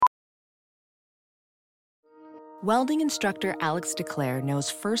Welding instructor Alex DeClaire knows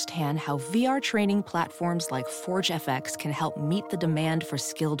firsthand how VR training platforms like ForgeFX can help meet the demand for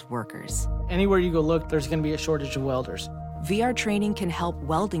skilled workers. Anywhere you go look, there's going to be a shortage of welders. VR training can help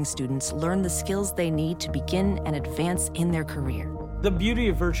welding students learn the skills they need to begin and advance in their career. The beauty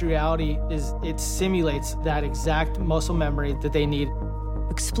of virtual reality is it simulates that exact muscle memory that they need.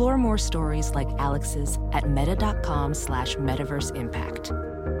 Explore more stories like Alex's at meta.com/metaverseimpact.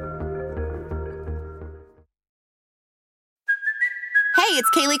 Hey, it's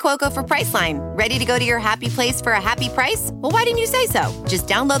Kaylee Cuoco for Priceline. Ready to go to your happy place for a happy price? Well, why didn't you say so? Just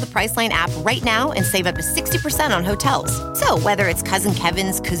download the Priceline app right now and save up to 60% on hotels. So whether it's Cousin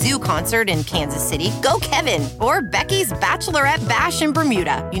Kevin's Kazoo Concert in Kansas City, go Kevin, or Becky's Bachelorette Bash in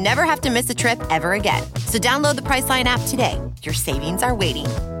Bermuda, you never have to miss a trip ever again. So download the Priceline app today. Your savings are waiting.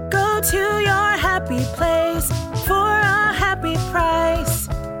 Go to your happy place for a happy price.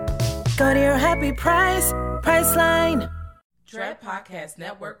 Go to your happy price, Priceline. Dread Podcast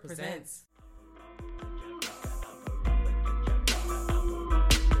Network presents.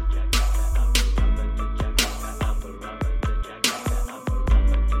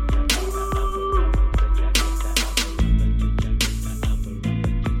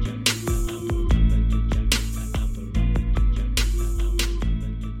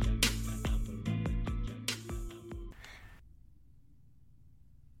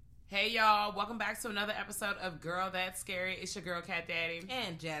 Hey y'all, welcome back to another episode of Girl That's Scary. It's your girl Cat Daddy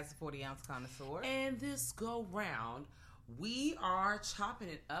and Jazz 40 Ounce Connoisseur. And this go round, we are chopping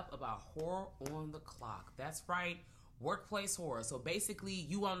it up about horror on the clock. That's right, workplace horror. So basically,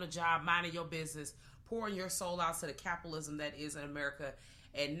 you on the job, minding your business, pouring your soul out to the capitalism that is in America.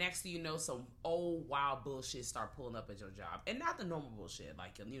 And next thing you know, some old wild bullshit start pulling up at your job, and not the normal bullshit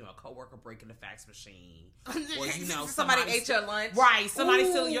like a coworker breaking the fax machine, or somebody ate your lunch, right? Somebody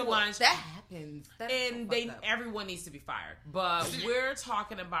stealing your lunch. That happens, and everyone needs to be fired. But we're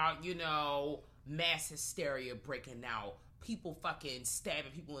talking about mass hysteria breaking out, people fucking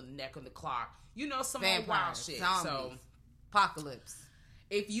stabbing people in the neck on the clock, some old wild shit. Zombies, so apocalypse.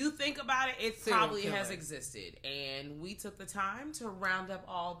 If you think about it, it Serial probably killer has existed. And we took the time to round up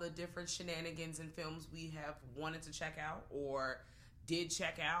all the different shenanigans and films we have wanted to check out or did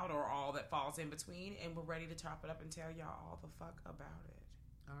check out or all that falls in between. And we're ready to top it up and tell y'all all the fuck about it.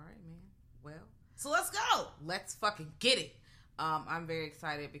 All right, man. Well, so let's go. Let's fucking get it. I'm very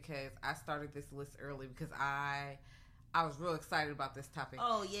excited because I started this list early because I was real excited about this topic.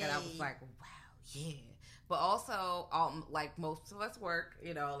 Oh, yeah. And I was like, wow, yeah. But also, like most of us work,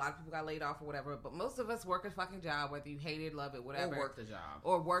 a lot of people got laid off or whatever, but most of us work a fucking job, whether you hate it, love it, whatever.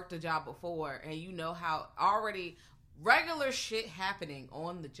 Or worked a job before, and you know how already regular shit happening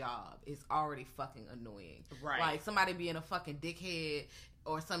on the job is already fucking annoying. Right. Like somebody being a fucking dickhead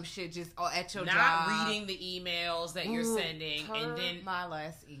or some shit just at your job. Not reading the emails that you're sending. And then my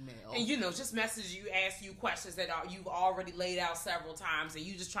last email. And just message you, ask you questions that you've already laid out several times, and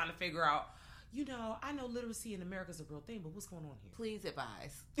you just trying to figure out, I know literacy in America is a real thing, but what's going on here? Please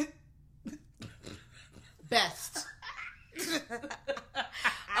advise. Best.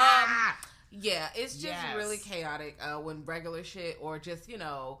 Yeah, it's just really chaotic when regular shit or just,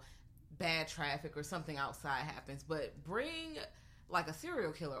 bad traffic or something outside happens. But bring like a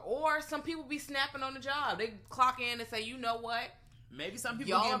serial killer or some people be snapping on the job. They clock in and say, you know what? Maybe some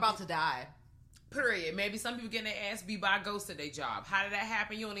people y'all are about to die. Period. Maybe some people getting their ass beat by a ghost at their job. How did that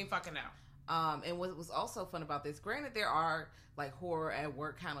happen? You don't even fucking know. And what was also fun about this, granted there are like horror at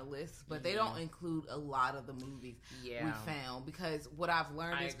work kind of lists, but they don't include a lot of the movies we found, because what I've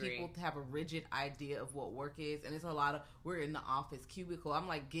learned is people have a rigid idea of what work is, and it's a lot of, we're in the office cubicle. I'm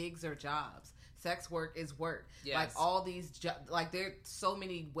like, gigs are jobs. Sex work is work. Yes. Like all these, like there's so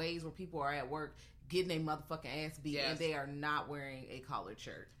many ways where people are at work getting their motherfucking ass beat, and they are not wearing a collared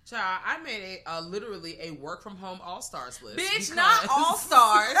shirt. Child, I made literally a work from home all-stars list. Bitch, not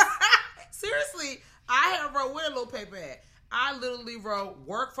all-stars. Seriously, I wrote, where a little paper at? I literally wrote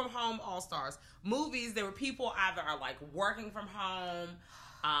work from home all-stars. Movies, there were people either are like working from home,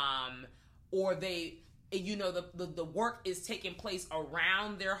 or they, the work is taking place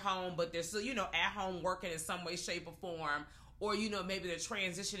around their home, but they're still, at home working in some way, shape, or form. Or, maybe they're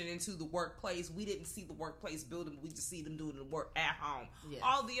transitioning into the workplace. We didn't see the workplace building. We just see them doing the work at home. Yes.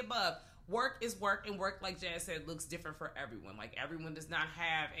 All the above. Work is work, and work, like Jazz said, looks different for everyone. Like, everyone does not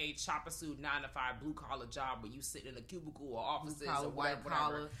have a chopper suit, 9-to-5, blue-collar job where you sit in a cubicle or offices or whatever. White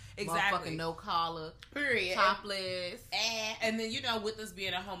collar. Exactly. Motherfucking no collar. Period. Topless. And then, with us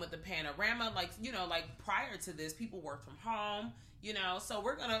being at home at the panorama, like, prior to this, people work from home, So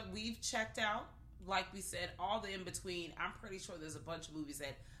we've checked out, like we said, all the in-between. I'm pretty sure there's a bunch of movies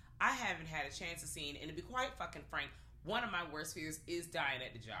that I haven't had a chance to see, and to be quite fucking frank, one of my worst fears is dying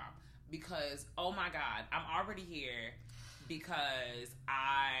at the job. Because, oh my God, I'm already here because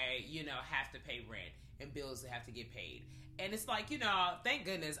I, have to pay rent and bills that have to get paid. And it's like, thank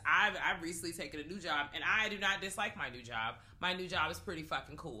goodness I've recently taken a new job, and I do not dislike my new job. My new job is pretty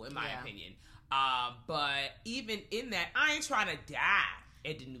fucking cool, in my opinion. But even in that, I ain't trying to die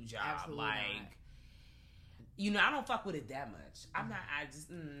at the new job. Absolutely not. I don't fuck with it that much. I'm not,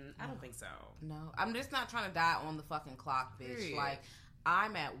 I don't think so. No, I'm just not trying to die on the fucking clock, bitch. Period. Like,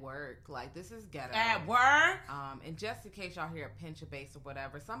 I'm at work. Like, this is ghetto. At work? And just in case y'all hear a pinch of bass or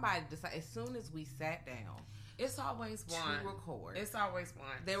whatever, somebody decided, as soon as we sat down, it's always one to record. It's always one.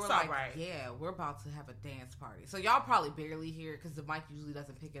 They were yeah, we're about to have a dance party. So y'all probably barely hear it because the mic usually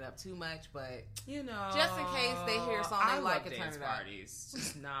doesn't pick it up too much. But, just in case they hear something they like, it turn it up. Parties.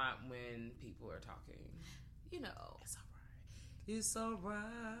 Just not when people are talking. It's alright.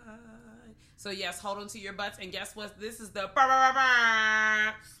 So yes, hold on to your butts, and guess what? This is the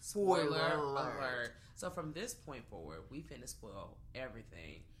spoiler alert. So from this point forward, we finna spoil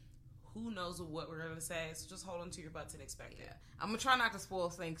everything. Who knows what we're gonna say? So just hold on to your butts and expect it. I'm gonna try not to spoil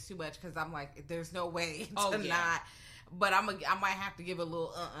things too much because I'm like, there's no way to not. But I might have to give a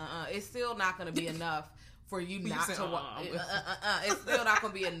little. It's still not gonna be enough for you not to watch. It's still not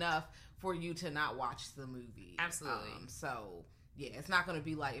gonna be enough for you to not watch the movie. Absolutely. So, it's not going to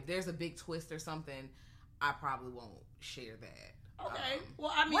be like, if there's a big twist or something, I probably won't share that. Okay.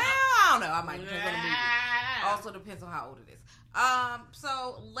 I don't know. I might just go to movie. Also depends on how old it is.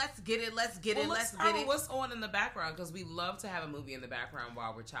 So, let's get it. Let's get it. What's on in the background? Because we love to have a movie in the background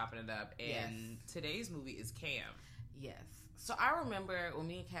while we're chopping it up. And today's movie is Cam. Yes. So, I remember when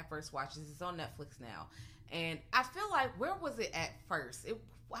me and Kat first watched this. It's on Netflix now. And I feel like, where was it at first?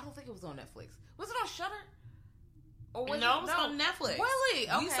 I don't think it was on Netflix. Was it on Shudder? Or was it on Netflix. Really?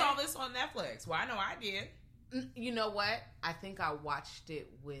 Okay. We saw this on Netflix. Well, I know I did. You know what? I think I watched it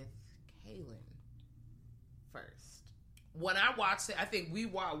with Kaylin first. When I watched it, I think we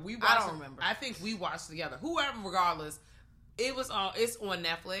watched. I don't remember. I think we watched together. Whoever, regardless, it's on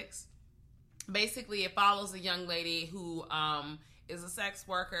Netflix. Basically, it follows a young lady who is a sex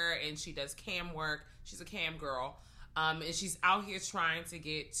worker, and she does cam work. She's a cam girl. And she's out here trying to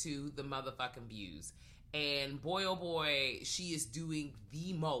get to the motherfucking views. And boy, oh boy, she is doing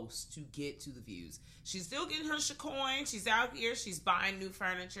the most to get to the views. She's still getting her coin. She's out here. She's buying new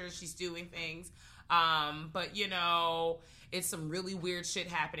furniture. She's doing things. But, it's some really weird shit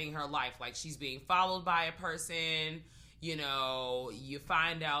happening in her life. Like, she's being followed by a person. You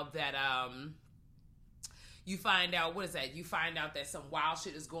find out that... You find out that some wild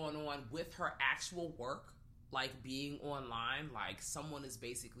shit is going on with her actual work. Like, being online, like, someone is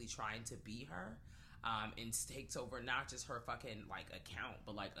basically trying to be her, and takes over not just her fucking, like, account,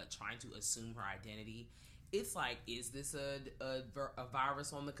 but, like, trying to assume her identity. It's like, is this a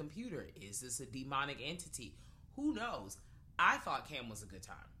virus on the computer? Is this a demonic entity? Who knows? I thought Cam was a good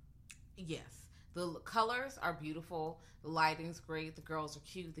time. Yes. The colors are beautiful. The lighting's great. The girls are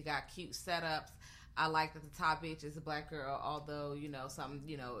cute. They got cute setups. I like that the top bitch is a black girl, although,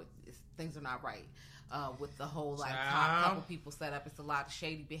 things are not right. With the whole top couple people set up. It's a lot of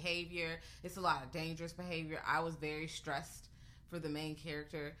shady behavior. It's a lot of dangerous behavior. I was very stressed for the main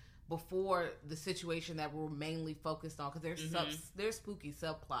character before the situation that we're mainly focused on, because there's spooky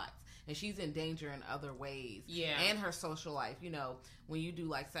subplots, and she's in danger in other ways. Yeah. And her social life. When you do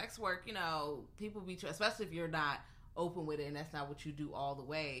like sex work, people be, especially if you're not open with it and that's not what you do all the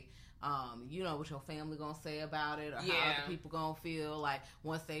way. You know what your family gonna say about it, or how other people gonna feel like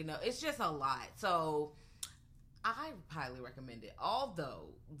once they know. It's just a lot. So I highly recommend it. Although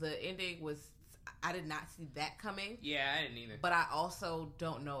the ending I did not see that coming. Yeah, I didn't either. But I also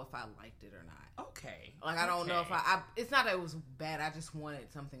don't know if I liked it or not. Okay. Like, I don't know if I it's not that it was bad. I just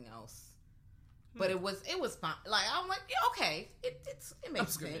wanted something else. But it was fine. Like, I'm like, yeah, okay, it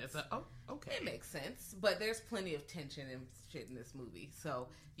makes sense. Okay, it makes sense. But there's plenty of tension and shit in this movie. So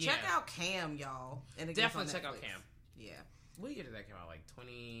check out Cam, y'all. And definitely check out Cam. Yeah. What year did that come out? Like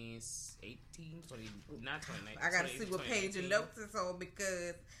 2018, not 2019. I gotta see what page of notes it's on,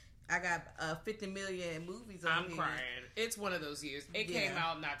 because I got 50 million movies on here. I'm crying. It's one of those years. It came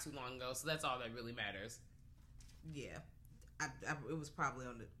out not too long ago, so that's all that really matters. Yeah. It was probably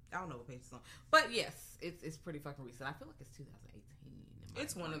on I don't know what page it's on. But yes, it's pretty fucking recent. I feel like it's 2018.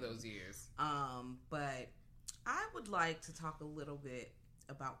 It's one of those years. But I would like to talk a little bit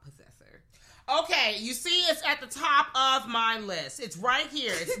about Possessor. Okay, you see, it's at the top of my list. It's right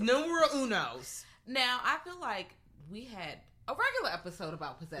here. It's numero unos. Now, I feel like we had a regular episode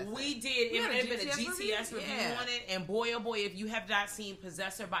about Possessor. We did. It had been a GTS review on it. And boy, oh boy, if you have not seen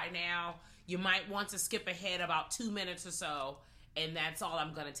Possessor by now, you might want to skip ahead about 2 minutes or so. And that's all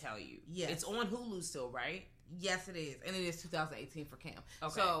I'm going to tell you. Yes. It's on Hulu still, right? Yes, it is. And it is 2018 for Cam.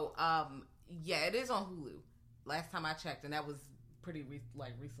 Okay. So, yeah, it is on Hulu. Last time I checked, and that was pretty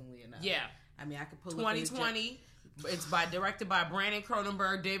recently enough. Yeah. I mean, I could pull 2020. It's directed by Brandon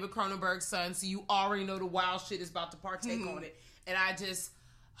Cronenberg, David Cronenberg's son. So you already know the wild shit is about to partake on it. And I just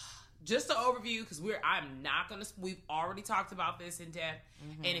an overview, because I'm not going to, we've already talked about this in depth.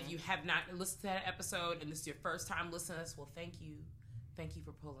 Mm-hmm. And if you have not listened to that episode and this is your first time listening to us, well, thank you. Thank you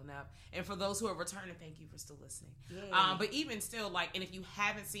for pulling up. And for those who are returning, thank you for still listening. But even still, and if you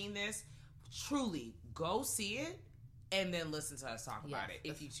haven't seen this, truly go see it and then listen to us talk about it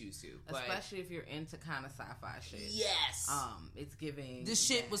if you choose to. Especially if you're into kind of sci-fi shit. Yes. It's giving... The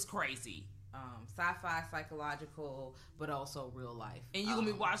shit was crazy. Sci-fi, psychological, but also real life. And you're going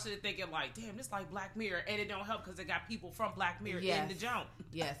to be watching it thinking damn, this like Black Mirror. And it don't help because it got people from Black Mirror in the jump.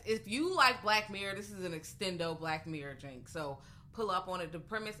 Yes. If you like Black Mirror, this is an extendo Black Mirror drink. So pull up on it. The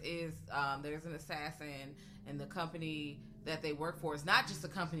premise is there's an assassin, and the company that they work for is not just a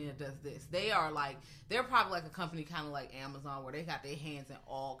company that does this. They're probably like a company kind of like Amazon, where they got their hands in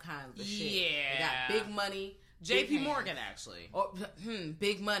all kinds of shit. Yeah. They got big money. JP Morgan, actually. Oh,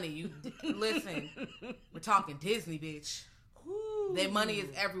 big money. You listen. We're talking Disney, bitch. Ooh. Their money is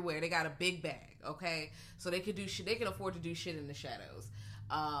everywhere. They got a big bag, okay? So they could do shit. They can afford to do shit in the shadows.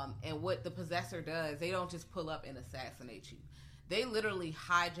 And what the Possessor does, they don't just pull up and assassinate you. They literally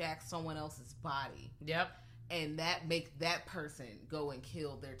hijack someone else's body. Yep. And that make that person go and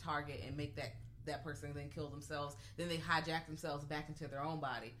kill their target and make that person then kill themselves. Then they hijack themselves back into their own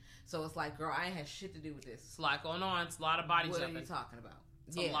body. So it's like, girl, I ain't had shit to do with this. It's a lot going on. It's a lot of body jumping. What are you talking about?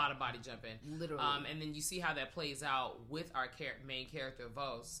 It's a lot of body jumping. Literally. And then you see how that plays out with our main character,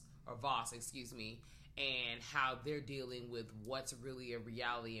 Voss, and how they're dealing with what's really a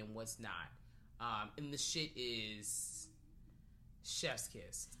reality and what's not. And the shit is chef's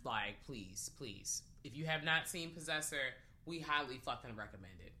kiss. Please. If you have not seen Possessor, we highly fucking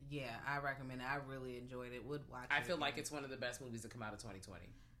recommend it. Yeah, I recommend it. I really enjoyed it. Would watch it. I feel like it's one of the best movies to come out of 2020.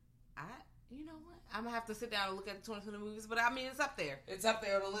 You know what? I'm going to have to sit down and look at the 2020 movies, but I mean, it's up there. It's up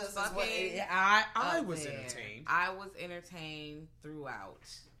there on the list. I was entertained. I was entertained throughout.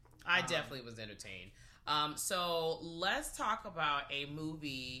 I definitely was entertained. So let's talk about a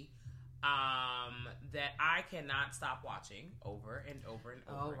movie that I cannot stop watching over and over and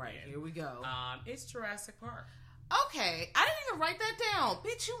over again. Here we go. It's Jurassic Park. Okay, I didn't even write that down.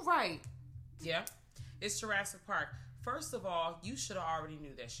 Bitch, you right. Yeah, it's Jurassic Park. First of all, you should have already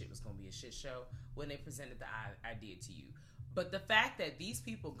knew that shit was going to be a shit show when they presented the idea to you. But the fact that these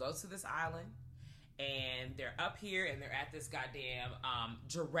people go to this island and they're up here and they're at this goddamn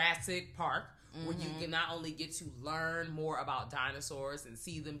Jurassic Park, where you can not only get to learn more about dinosaurs and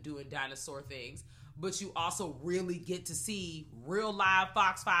see them doing dinosaur things, but you also really get to see real live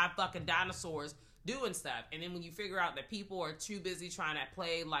Fox 5 fucking dinosaurs doing stuff. And then when you figure out that people are too busy trying to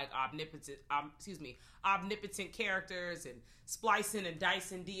play like omnipotent characters and splicing and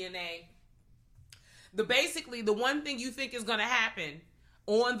dicing DNA, the one thing you think is going to happen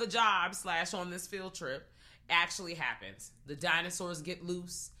on the job / on this field trip actually happens. The dinosaurs get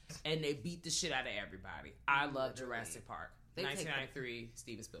loose and they beat the shit out of everybody. I love Jurassic Park. 1993,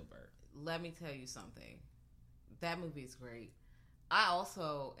 Steven Spielberg. Let me tell you something. That movie is great. I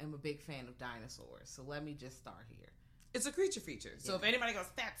also am a big fan of dinosaurs, so let me just start here. It's a creature feature. So if anybody goes,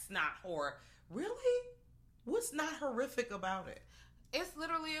 that's not horror, really? What's not horrific about it? It's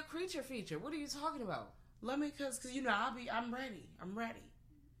literally a creature feature. What are you talking about? Let me, cause you know, I'm ready. I'm ready.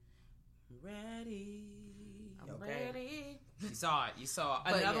 You saw it.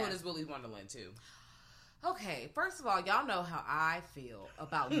 Another one is Willy's Wonderland too. Okay, first of all, y'all know how I feel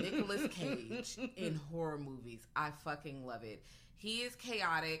about Nicolas Cage in horror movies. I fucking love it. He is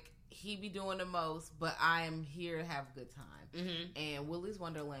chaotic. He be doing the most, but I am here to have a good time. Mm-hmm. And Willy's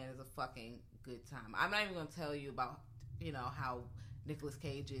Wonderland is a fucking good time. I'm not even going to tell you about, how Nicolas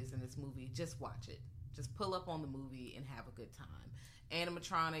Cage is in this movie. Just watch it. Just pull up on the movie and have a good time.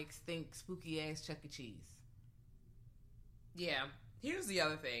 Animatronics, think spooky ass Chuck E. Cheese. Yeah. Here's the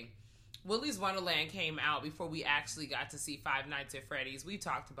other thing. Willy's Wonderland came out before we actually got to see Five Nights at Freddy's. We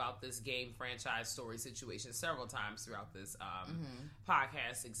talked about this game franchise story situation several times throughout this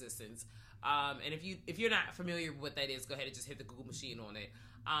podcast existence. And if you're not familiar with what that is, go ahead and just hit the Google machine on it.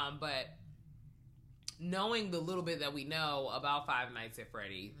 But knowing the little bit that we know about Five Nights at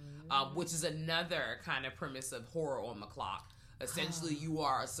Freddy, which is another kind of premise of horror on the clock. Essentially, you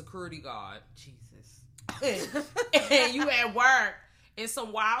are a security guard. Jesus. and you at work and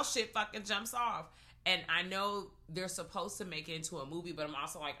some wild shit fucking jumps off. And I know they're supposed to make it into a movie, but I'm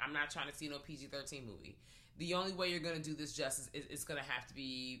also like, I'm not trying to see no PG-13 movie. The only way you're going to do this justice is it's going to have to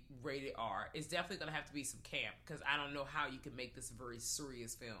be rated R. It's definitely going to have to be some camp, because I don't know how you can make this a very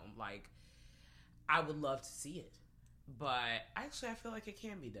serious film. Like, I would love to see it. But actually, I feel like it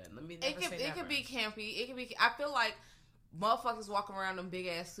can be done. Let me never say never. It could be campy. It could be. I feel like motherfuckers walking around in big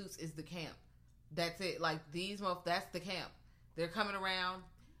ass suits is the camp. That's it. Like that's the camp. They're coming around.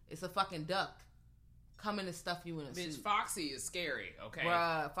 It's a fucking duck coming to stuff you in a suit. Foxy is scary. Okay,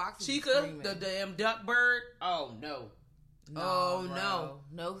 bruh. Foxy. Chica, the damn duck bird. Oh no. No,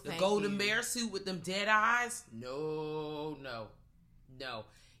 no. The golden bear suit with them dead eyes. No.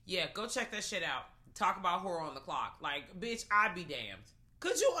 Yeah, go check that shit out. Talk about horror on the clock. Like, bitch, I'd be damned.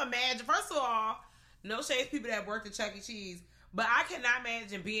 Could you imagine? First of all, no shade to people that work at Chuck E. Cheese, but I cannot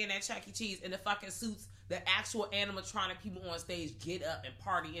imagine being at Chuck E. Cheese in the fucking suits the actual animatronic people on stage get up and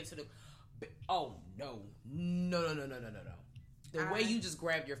party into the... Oh, no. The way you just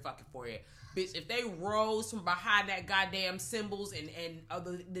grab your fucking forehead. Bitch, if they rose from behind that goddamn cymbals and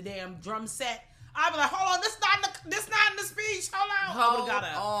the damn drum set, I'd be like, hold on, this not in the speech. Hold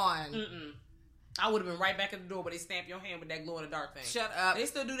on. I would have been right back at the door, but they stamp your hand with that glow in the dark thing. Shut up. They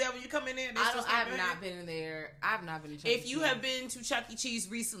still do that when you come in there? I have not been in there. I have not been to Chuck E. Cheese. If you have been to Chuck E. Cheese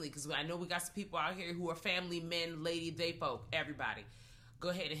recently, because I know we got some people out here who are family, men, lady, they folk, everybody, go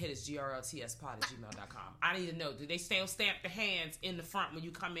ahead and hit us, grltspod@gmail.com. I need to know, do they still stamp the hands in the front when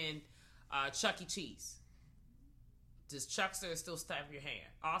you come in Chuck E. Cheese? Does Chuckster still stamp your hand?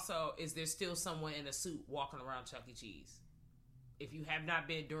 Also, is there still someone in a suit walking around Chuck E. Cheese? If you have not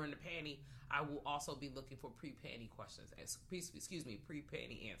been during the panty, I will also be looking for pre-panty questions.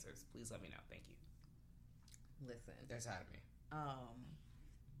 Pre-panty answers. Please let me know. Thank you. Listen. That's out of me.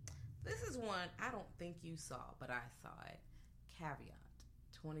 This is one I don't think you saw, but I saw it. Caveat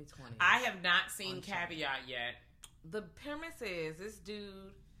 2020. I have not seen Caveat yet. The premise is this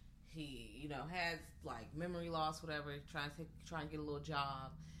dude, he, has like memory loss, whatever, trying to get a little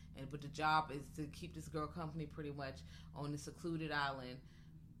job. But the job is to keep this girl company pretty much on this secluded island.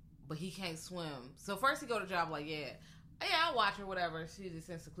 But he can't swim. So first he go to job like, yeah, I'll watch her, whatever. She's just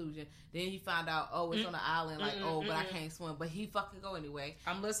in seclusion. Then he found out, it's on the island, like, but I can't swim. But he fucking go anyway.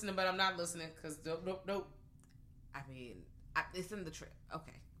 I'm listening, but I'm not listening, because nope. I mean, it's in the trip.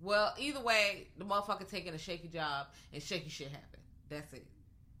 Okay. Well, either way, the motherfucker taking a shaky job and shaky shit happen. That's it.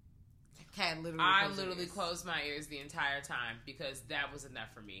 I literally closed my ears the entire time, because that was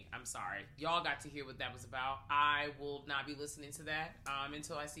enough for me. I'm sorry. Y'all got to hear what that was about. I will not be listening to that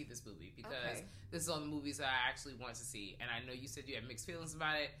until I see this movie, because this is on the movies that I actually want to see. And I know you said you had mixed feelings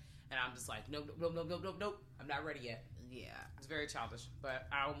about it, and I'm just like, nope. I'm not ready yet. Yeah. It's very childish, but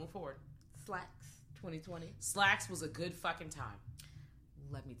I will move forward. Slacks 2020. Slacks was a good fucking time.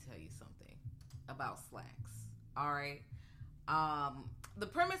 Let me tell you something about Slacks. All right. The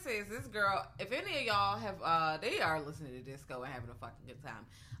premise is this girl, if any of y'all have, they are listening to disco and having a fucking good time.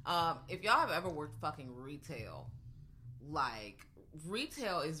 If y'all have ever worked fucking retail, like,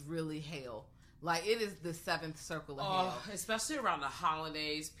 retail is really hell. Like, it is the seventh circle of hell. Especially around the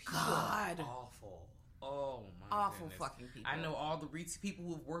holidays. People are awful. Oh, my awful goodness. Fucking people. I know all the people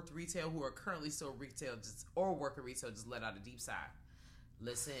who have worked retail, who are currently still retail, or working retail, just let out a deep sigh.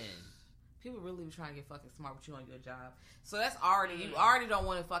 Listen. People really be trying to get fucking smart with you on your job. So that's already, you already don't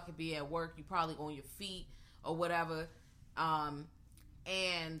want to fucking be at work. You probably on your feet or whatever.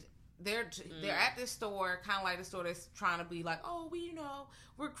 And they're at this store, kind of like the store that's trying to be like, oh,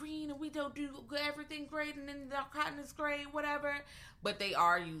 we're green and we don't do everything great and then the cotton is great, whatever. But they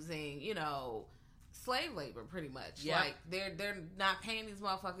are using, slave labor pretty much. Yep. Like they're not paying these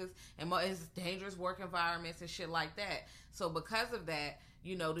motherfuckers, and it's dangerous work environments and shit like that. So because of that,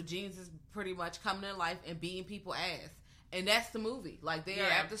 the jeans is pretty much coming to life and beating people ass. And that's the movie. Like, they are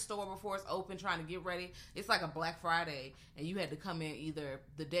at the store before it's open trying to get ready. It's like a Black Friday, and you had to come in either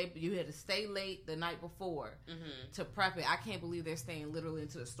the day, you had to stay late the night before to prep it. I can't believe they're staying literally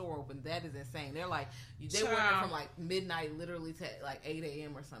until the store open. That is insane. They're like, they're working from like midnight literally to like 8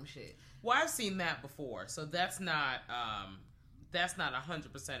 a.m. or some shit. Well, I've seen that before, so that's not 100%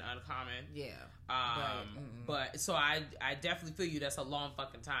 uncommon. Yeah. But so I definitely feel you. That's a long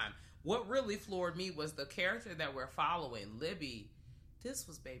fucking time. What really floored me was the character that we're following, Libby. This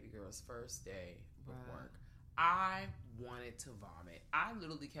was baby girl's first day of work. I wanted to vomit. I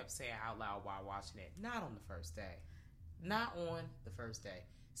literally kept saying out loud while watching it, not on the first day. Not on the first day.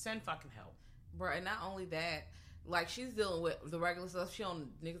 Send fucking help. Bro, and not only that, Like, she's dealing with the regular stuff. She don't,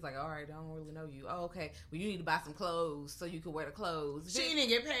 niggas like, all right, I don't really know you. Oh, okay. Well, you need to buy some clothes so you can wear the clothes. She didn't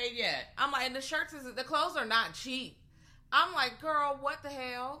get paid yet. I'm like, and the clothes are not cheap. I'm like, girl, what the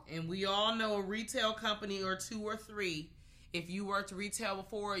hell? And we all know a retail company or 2 or 3. If you worked retail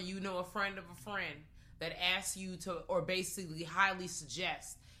before, you know a friend of a friend that asks you to, or basically highly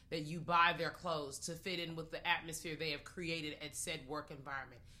suggests that you buy their clothes to fit in with the atmosphere they have created at said work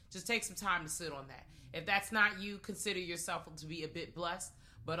environment. Just take some time to sit on that. If that's not you, consider yourself to be a bit blessed,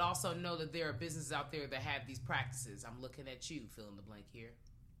 but also know that there are businesses out there that have these practices. I'm looking at you, fill in the blank here.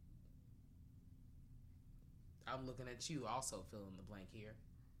 I'm looking at you, also fill in the blank here.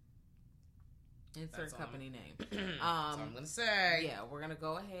 Insert company name. That's all I'm going to say. Yeah, we're going to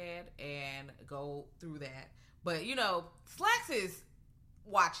go ahead and go through that. But, you know, Slacks is,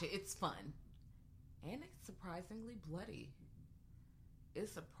 watch it. It's fun. And it's surprisingly bloody.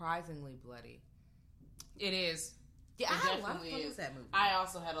 It's surprisingly bloody. It is. Yeah, I had a lot of fun with that movie. I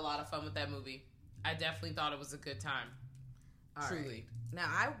also had a lot of fun with that movie. I definitely thought it was a good time. Truly. Right. Now,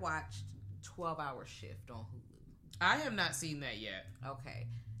 I watched 12-Hour Shift on Hulu. I have not seen that yet. Okay.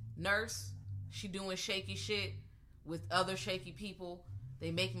 Nurse, she doing shaky shit with other shaky people. They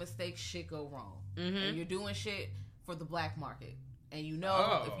make mistakes, shit go wrong. Mm-hmm. And you're doing shit for the black market. And you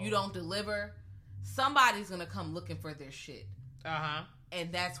know, if you don't deliver, somebody's going to come looking for their shit. Uh-huh.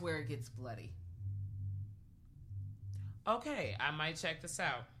 And that's where it gets bloody. Okay, I might check this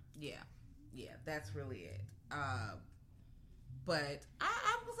out. Yeah, that's really it. But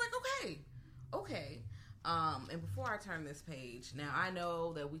I was like, okay. And before I turn this page, now I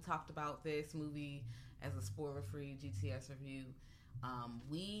know that we talked about this movie as a spoiler-free GTS review.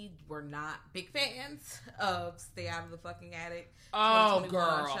 We were not big fans of Stay Out of the Fucking Attic. Oh,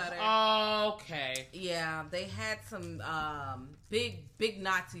 girl. Okay. Yeah, they had some big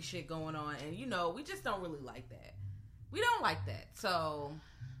Nazi shit going on, and you know, we just don't really like that. We don't like that, so...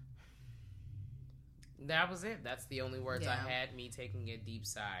 That was it. That's the only words I had, me taking a deep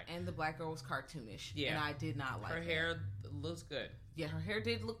sigh. And the black girl was cartoonish. Yeah. And I did not like her hair looks good. Yeah, her hair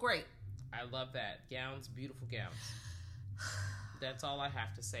did look great. I love that. Gowns, beautiful gowns. That's all I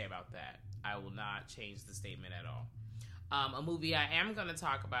have to say about that. I will not change the statement at all. A movie I am going to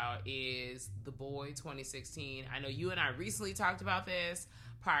talk about is The Boy 2016. I know you and I recently talked about this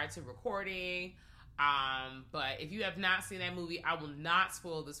prior to recording. But if you have not seen that movie, I will not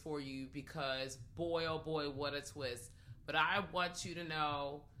spoil this for you because boy, oh boy, what a twist. But I want you to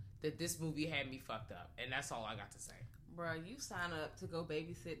know that this movie had me fucked up. And that's all I got to say. Bruh, you sign up to go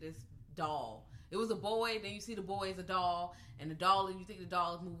babysit this doll. It was a boy, then you see the boy is a doll, and the doll, and you think the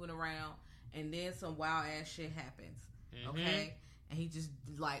doll is moving around, and then some wild ass shit happens. Mm-hmm. Okay? And he just,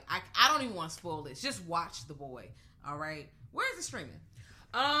 like, I don't even want to spoil this. Just watch The Boy. All right? Where is it streaming?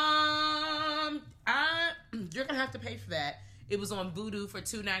 You're gonna have to pay for that. It was on Vudu for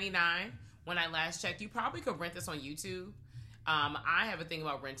 $2.99 when I last checked. You probably could rent this on YouTube. I have a thing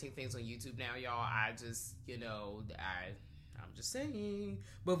about renting things on YouTube now, y'all. I just, I'm just saying.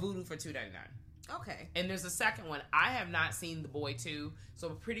 But Vudu for $2.99. Okay. And there's a second one. I have not seen The Boy 2, so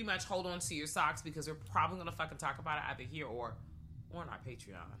pretty much hold on to your socks because we're probably gonna fucking talk about it either here or on our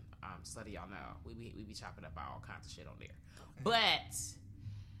Patreon. Just letting y'all know we be chopping up all kinds of shit on there. Okay. But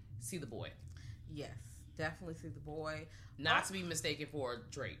see The Boy. Yes, definitely see The Boy. Not to be mistaken for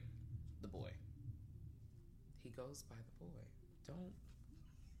Drake, The Boy. He goes by The Boy. Don't.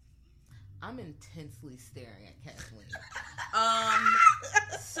 I'm intensely staring at Kathleen.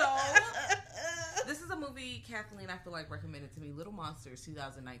 So this is a movie Kathleen I feel like recommended to me, Little Monsters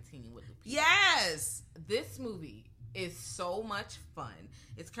 2019 with Lupita. Yes! This movie is so much fun.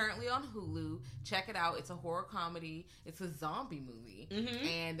 It's currently on Hulu. Check it out. It's a horror comedy. It's a zombie movie. Mm-hmm.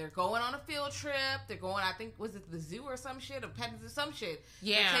 And they're going on a field trip. They're going, I think, was it the zoo or some shit? Or pet zoo, some shit.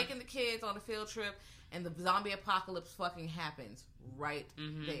 Yeah. They're taking the kids on a field trip. And the zombie apocalypse fucking happens right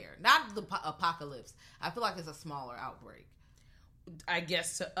there. Not the apocalypse. I feel like it's a smaller outbreak. I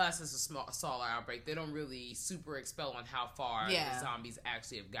guess to us it's a smaller outbreak. They don't really super expel on how far the zombies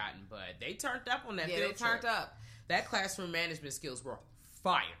actually have gotten. But they turned up on that field trip. Yeah, they turned up. That classroom management skills were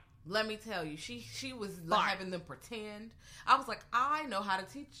fire. Let me tell you, she was having them pretend. I was like, I know how to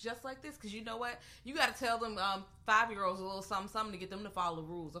teach just like this. Because you know what? You got to tell them 5-year-olds a little something to get them to follow the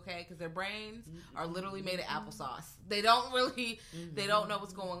rules, okay? Because their brains are literally made of applesauce. They don't really, they don't know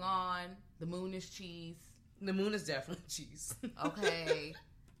what's going on. The moon is cheese. The moon is definitely cheese. Okay.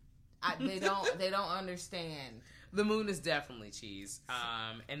 They don't understand. The moon is definitely cheese.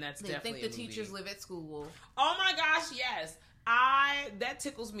 And that's definitely They think the teachers live at school. Oh my gosh, yes. That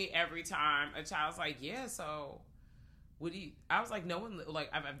tickles me every time a child's like, yeah, so what do you? I was like, no one. Like,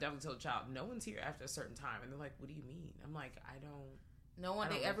 I've definitely told a child, no one's here after a certain time, and they're like, what do you mean? I'm like, I don't. No one.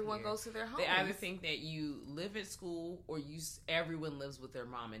 Everyone goes to their home. They either think that you live at school, or everyone lives with their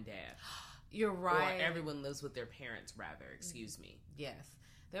mom and dad. You're right. Or everyone lives with their parents, rather. Excuse me. Yes.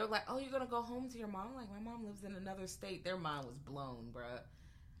 They were like, oh, you're going to go home to your mom? Like, my mom lives in another state. Their mind was blown, bruh.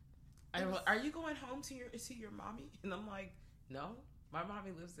 Are you going home to your mommy? And I'm like, no, my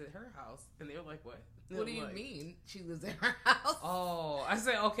mommy lives at her house. And they were like, what? What do you mean she lives at her house? Oh, I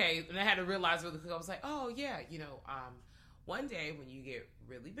said, okay. And I had to realize really quick. I was like, oh, yeah, one day when you get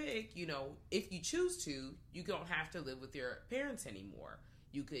really big, if you choose to, you don't have to live with your parents anymore.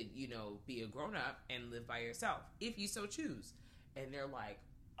 You could, be a grown-up and live by yourself if you so choose. And they're like,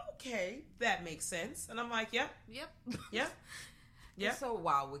 okay, that makes sense. And I'm like, yep. It's so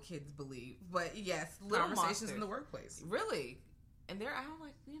wild what kids believe. But yes, conversations in the workplace. Really. And they're out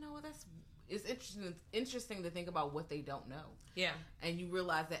like, it's interesting to think about what they don't know. Yeah. And you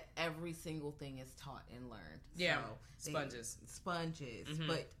realize that every single thing is taught and learned. Yeah. So Sponges. Mm-hmm.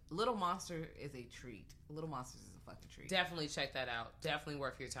 But Little Monster is a treat. Little Monsters is a fucking treat. Definitely check that out. Definitely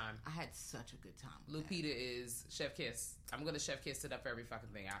worth your time. I had such a good time. Lupita is Chef Kiss. I'm going to Chef Kiss it up for every fucking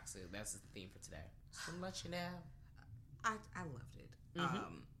thing. Actually, that's the theme for today. So much you know. I loved it.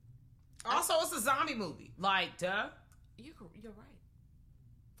 Mm-hmm. Also, it's a zombie movie. Like, duh. You're right.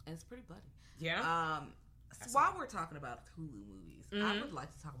 And it's pretty bloody. Yeah. So while we're talking about Hulu movies, I would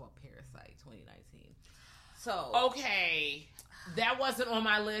like to talk about Parasite 2019. So okay, that wasn't on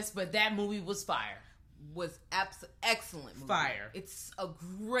my list, but that movie was fire. Was excellent movie. Fire. It's a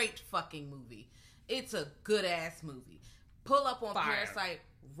great fucking movie. It's a good ass movie. Pull up on fire. Parasite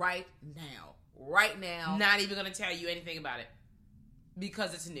right now. Right now. Not even gonna tell you anything about it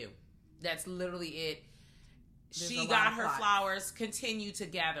because it's new. That's literally it. She got her flowers. Continue to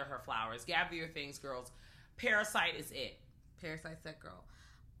gather her flowers. Gather your things, girls. Parasite is it. Parasite's that girl.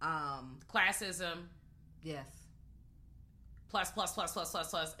 Classism. Yes. Plus.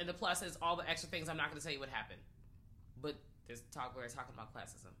 And the plus is all the extra things. I'm not going to tell you what happened. But we're talking about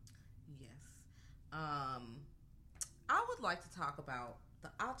classism. Yes. I would like to talk about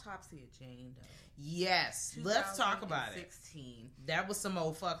The Autopsy of Jane Doe. Yes. Let's talk about it. 2016. That was some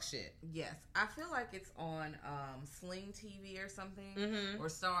old fuck shit. Yes. I feel like it's on Sling TV or something. Mm-hmm. Or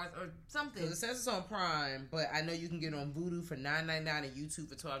Stars or something. It says it's on Prime, but I know you can get it on Vudu for $9.99 and YouTube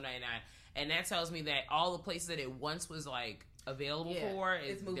for $12.99. And that tells me that all the places that it once was like available for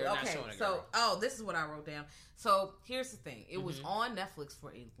they're not showing it. So, this is what I wrote down. So here's the thing: it was on Netflix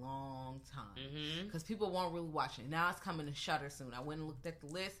for a long time because people weren't really watching it. Now it's coming to Shudder soon. I went and looked at the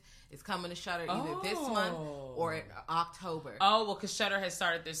list. It's coming to Shudder either this month or in October. Oh well, because Shudder has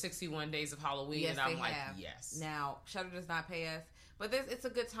started their 61 Days of Halloween, and I'm like, yes. Now Shudder does not pay us, but it's a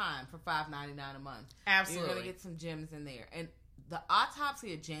good time for $5.99 a month. Absolutely, you're gonna get some gems in there. And The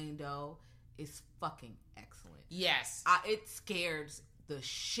Autopsy of Jane Doe is fucking excellent. Yes. It scares the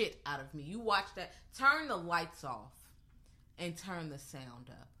shit out of me. You watch that. Turn the lights off and turn the sound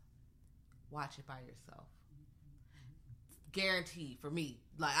up. Watch it by yourself. Guaranteed for me.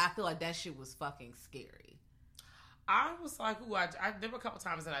 Like, I feel like that shit was fucking scary. I was like, ooh, there were a couple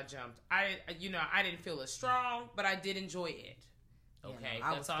times that I jumped. I didn't feel as strong, but I did enjoy it. Okay,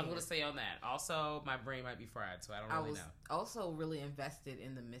 that's all I'm going to say on that. Also, my brain might be fried, so I don't really know. I was also really invested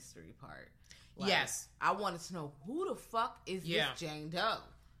in the mystery part. Like, yes. I wanted to know who the fuck is this Jane Doe?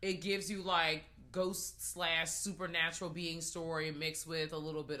 It gives you like ghost/supernatural being story mixed with a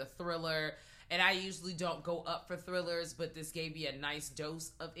little bit of thriller. And I usually don't go up for thrillers, but this gave me a nice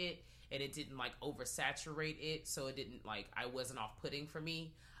dose of it. And it didn't like oversaturate it. So it didn't I wasn't off-putting for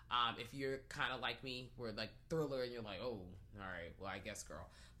me. If you're kind of like me, where like thriller and you're like, oh, all right, well, I guess girl.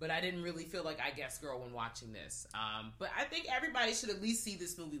 But I didn't really feel like I guess girl when watching this. But I think everybody should at least see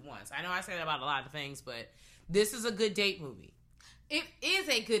this movie once. I know I say that about a lot of things, but this is a good date movie. It is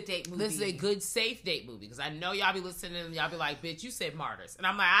a good date movie. This is a good, safe date movie. Because I know y'all be listening and y'all be like, bitch, you said Martyrs. And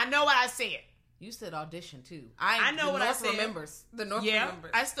I'm like, I know what I said. You said Audition, too. I know what I said. The North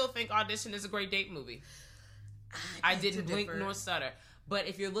remembers. I still think Audition is a great date movie. I didn't blink nor stutter. But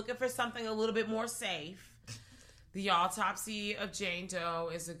if you're looking for something a little bit more safe, The Autopsy of Jane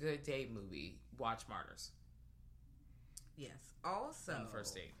Doe is a good date movie. Watch Martyrs. Yes. Also, on the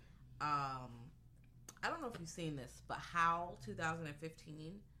first date. I don't know if you've seen this, but Howl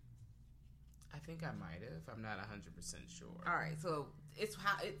 2015. I think I might have. I'm not 100% sure. All right, so it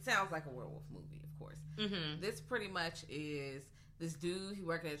sounds like a werewolf movie, of course. Mm-hmm. This pretty much is this dude, he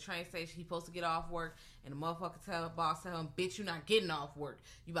working at a train station. He supposed to get off work, and the motherfucker boss tell him, "Bitch, you not getting off work.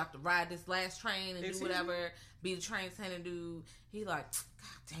 You about to ride this last train and do whatever. Be the train attendant dude." He like,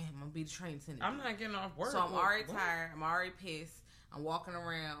 "God damn, I'm gonna be the train attendant. I'm not getting off work." So I'm already tired. I'm already pissed. I'm walking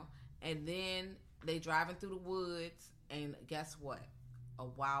around, and then they driving through the woods, and guess what? A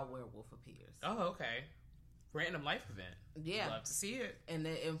wild werewolf appears. Oh, okay. Random life event. Yeah. Love to see it. And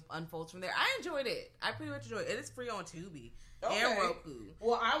it unfolds from there. I enjoyed it. I pretty much enjoyed it. It is free on Tubi and Roku.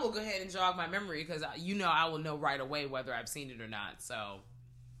 Well, I will go ahead and jog my memory because I will know right away whether I've seen it or not. So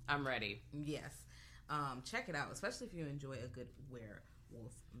I'm ready. Yes. Check it out, especially if you enjoy a good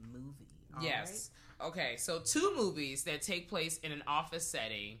werewolf movie. All yes. Right? Okay, so 2 movies that take place in an office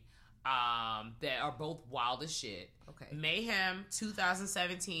setting that are both wild as shit. Okay. Mayhem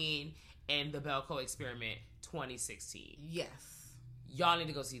 2017 and The Belko Experiment 2016. Yes. Y'all need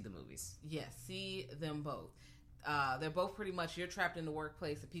to go see the movies. Yes, see them both. They're both pretty much, you're trapped in the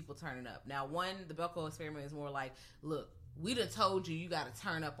workplace and people turning up. Now, The Belko Experiment is more like, look, we done told you got to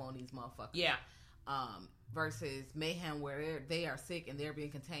turn up on these motherfuckers. Yeah. Versus Mayhem, where they are sick and they're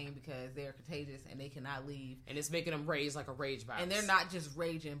being contained because they're contagious and they cannot leave. And it's making them rage like a rage virus. And they're not just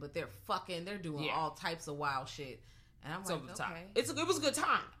raging, but they're doing all types of wild shit. And I'm like, okay. It was a good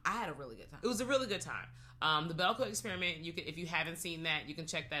time. I had a really good time. It was a really good time. The Belko Experiment, if you haven't seen that, you can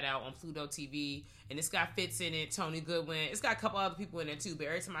check that out on Pluto TV. And it's got Fitz in it, Tony Goodwin. It's got a couple other people in there too, but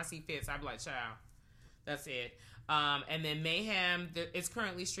every time I see Fitz, I'm like, child, that's it. And then Mayhem, it's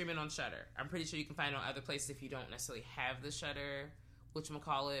currently streaming on Shudder. I'm pretty sure you can find it on other places if you don't necessarily have the Shudder,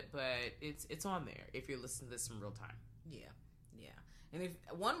 whatchamacallit, but it's on there if you're listening to this in real time. Yeah. And if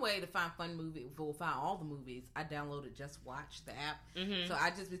one way to find fun movie, we'll find all the movies. I downloaded Just Watch, the app. Mm-hmm. So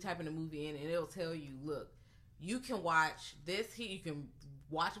I just be typing the movie in, and it'll tell you, look, you can watch this here. You can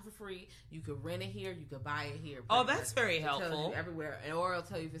watch it for free. You can rent it here. You can buy it here. Oh, that's very helpful. Tells you everywhere, or it'll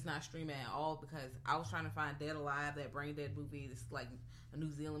tell you if it's not streaming at all. Because I was trying to find Dead Alive, that Brain Dead movie. It's like a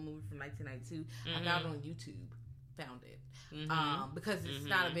New Zealand movie from 1992. Mm-hmm. I found it on YouTube. Found it because it's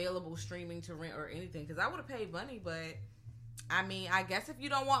not available streaming to rent or anything. Because I would have paid money, but. I mean, I guess if you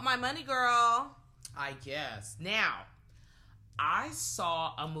don't want my money, girl. I guess. Now, I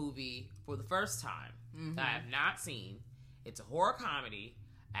saw a movie for the first time that I have not seen. It's a horror comedy.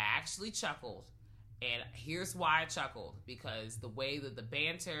 I actually chuckled. And here's why I chuckled. Because the way that the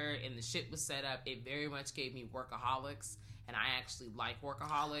banter and the shit was set up, it very much gave me Workaholics. And I actually like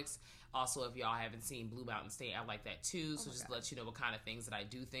Workaholics. Also, if y'all haven't seen Blue Mountain State, I like that too. So just to let you know what kind of things that I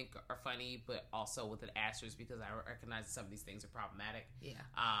do think are funny, but also with an asterisk because I recognize that some of these things are problematic. Yeah.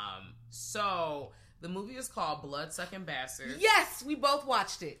 So the movie is called Bloodsucking Bastards. Yes, we both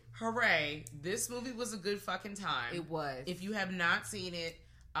watched it. Hooray. This movie was a good fucking time. It was. If you have not seen it,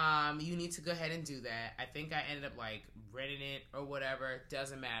 you need to go ahead and do that. I think I ended up like renting it or whatever.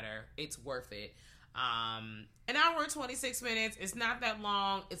 Doesn't matter. It's worth it. An hour and 26 minutes. It's not that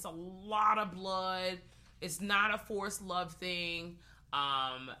long. It's a lot of blood. It's not a forced love thing.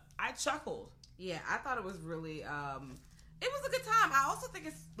 I chuckled. Yeah, I thought it was really, it was a good time. I also think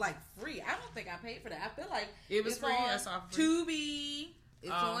it's like free. I don't think I paid for that. I feel like it was free. I saw free. Tubi.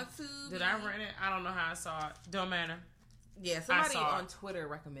 It's on Tubi. Did I rent it? I don't know how I saw it. Don't matter. Yeah, somebody on Twitter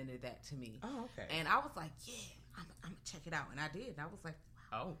recommended that to me. Oh, okay. And I was like, yeah, I'm gonna check it out. And I did. And I was like,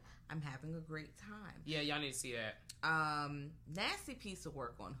 wow. Oh. I'm having a great time. Yeah, y'all need to see that. Nasty piece of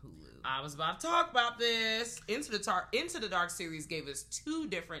work on Hulu. I was about to talk about this. Into the Dark series gave us 2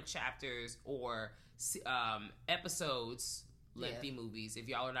 different chapters or episodes, lengthy movies. If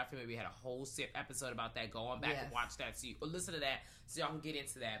y'all are not familiar, we had a whole episode about that. Go on back and watch that. Or listen to that so y'all can get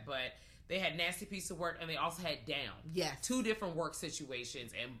into that. But they had Nasty Piece of Work and they also had Down. Yes. 2 different work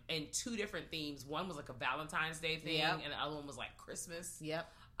situations and 2 different themes. One was like a Valentine's Day thing and the other one was like Christmas. Yep.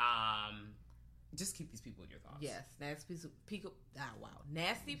 Just keep these people in your thoughts. Yes, nasty piece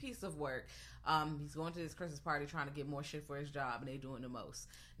of work. He's going to this Christmas party trying to get more shit for his job, and they doing the most.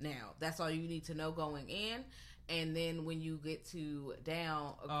 Now, that's all you need to know going in. And then when you get to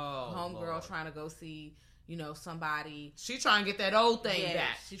Down, homegirl trying to go see, somebody. She trying to get that old thing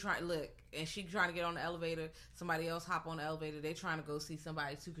back. She trying to get on the elevator. Somebody else hop on the elevator. They trying to go see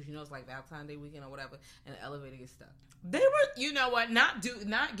somebody too because it's like Valentine's Day weekend or whatever, and the elevator gets stuck. They were, you know what, not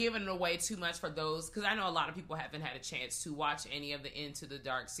giving it away too much for those, because I know a lot of people haven't had a chance to watch any of the Into the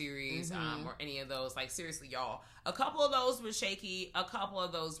Dark series or any of those. Like, seriously, y'all, a couple of those were shaky, a couple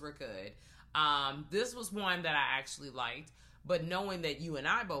of those were good. This was one that I actually liked, but knowing that you and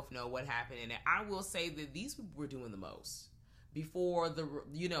I both know what happened in it, I will say that these people were doing the most. Before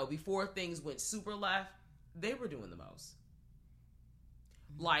before things went super left, they were doing the most.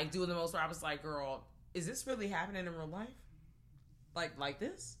 Like, doing the most where I was like, girl, is this really happening in real life? Like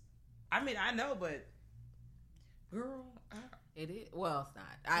this? I mean, I know, but girl, it is. Well, it's not.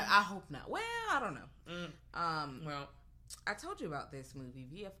 I hope not. Well, I don't know. Well, I told you about this movie,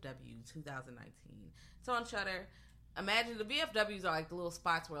 VFW 2019. It's on Shudder. Imagine the VFWs are like the little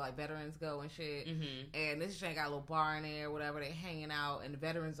spots where like veterans go and shit. Mm-hmm. And this shit got a little bar in there, whatever. They hanging out, and the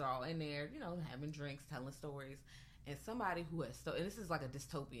veterans are all in there, you know, having drinks, telling stories. And somebody who has and this is like a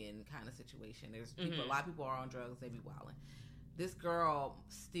dystopian kind of situation. There's people, a lot of people are on drugs. They be wilding. This girl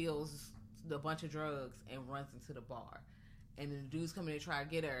steals a bunch of drugs and runs into the bar, and then the dudes come in and try to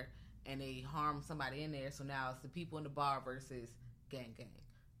get her, and they harm somebody in there. So now it's the people in the bar versus gang,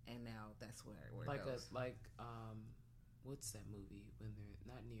 and now that's where it goes. What's that movie when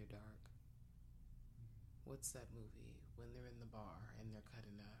they're not Near Dark? What's that movie when they're in the bar and they're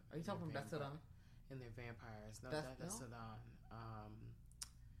cutting up? Are you talking about Dusk Till Dawn? And they're vampires. No, that's Till Dawn.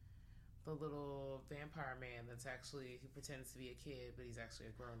 The little vampire man that's actually, he pretends to be a kid, but he's actually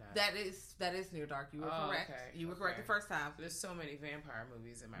a grown up. That is Near Dark. You were correct. Okay. You were correct the first time. There's so many vampire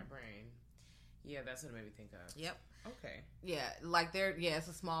movies in my brain. Yeah, that's what it made me think of. Yep. Okay. Yeah, like it's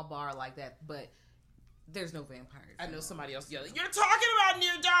a small bar like that, but there's no vampires. I know somebody else yelling, "You're talking about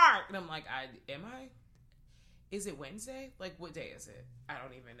Near Dark!" And I'm like, am I? Is it Wednesday? Like, what day is it? I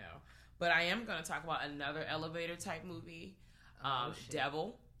don't even know. But I am going to talk about another elevator type movie,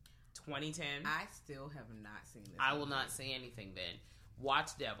 Devil, 2010. I still have not seen this. I will not say anything then.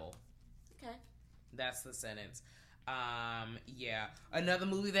 Watch Devil. Okay. That's the sentence. Yeah. Another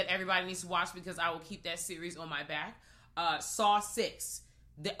movie that everybody needs to watch because I will keep that series on my back. Saw 6.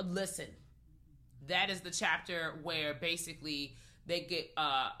 Listen. That is the chapter where basically they get,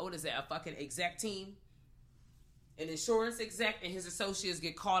 a fucking exec team. An insurance exec and his associates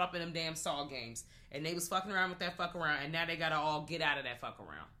get caught up in them damn Saw games. And they was fucking around with that fuck around, and now they gotta all get out of that fuck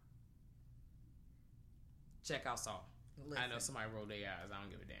around. Check out Saw. Listen. I know somebody rolled their eyes. I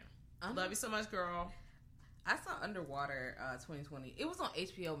don't give a damn. Love you so much, girl. I saw Underwater 2020. It was on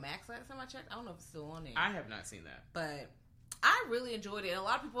HBO Max last time I checked. I don't know if it's still on there. I have not seen that. But I really enjoyed it. And a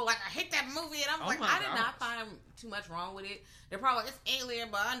lot of people are like, I hate that movie. And I'm like, I did not find too much wrong with it. They're probably like, it's Alien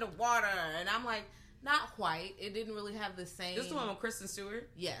but underwater. And I'm like, not quite. It didn't really have the same. This is the one with Kristen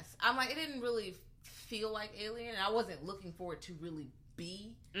Stewart? Yes. I'm like, it didn't really feel like Alien. And I wasn't looking for it to really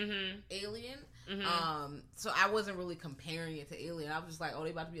be Alien. Mm-hmm. So I wasn't really comparing it to Alien. I was just like, oh,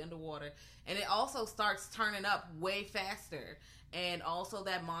 they about to be underwater. And it also starts turning up way faster. And also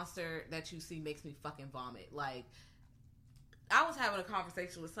that monster that you see makes me fucking vomit. Like, I was having a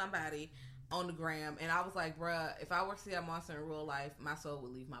conversation with somebody on the gram, and I was like, bruh, if I were to see that monster in real life, my soul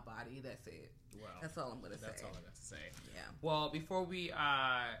would leave my body. That's it. Well, that's all I'm going to say. That's all I got to say. Yeah. Well, before we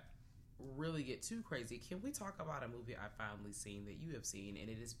really get too crazy, can we talk about a movie I've finally seen that you have seen, and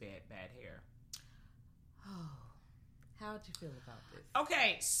it is Bad Hair? Oh, how'd you feel about this?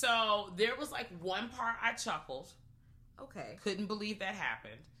 Okay, so there was like one part I chuckled. Okay. Couldn't believe that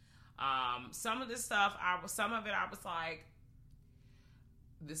happened. Some of this stuff, some of it I was like,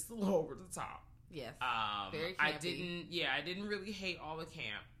 this is a little over the top. Yes. Very campy. I didn't really hate all the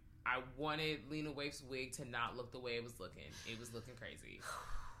camp. I wanted Lena Waithe's wig to not look the way it was looking. It was looking crazy.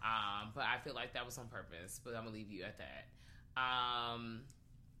 But I feel like that was on purpose. But I'm going to leave you at that.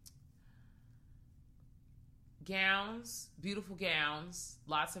 Gowns. Beautiful gowns.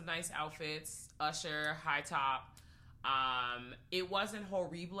 Lots of nice outfits. Usher. High top. It wasn't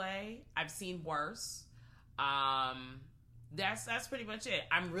horrible. I've seen worse. That's pretty much it.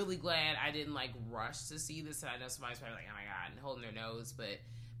 I'm really glad I didn't like rush to see this. And I know somebody's probably like, oh my God, and holding their nose. But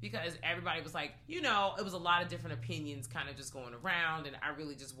because everybody was like, it was a lot of different opinions kind of just going around. And I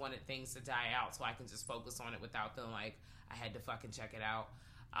really just wanted things to die out so I can just focus on it without feeling like I had to fucking check it out.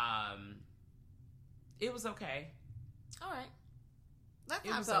 It was okay. All right. That's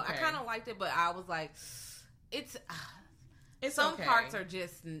how I felt. Okay. I kind of liked it, but I was like, it's some okay. Parts are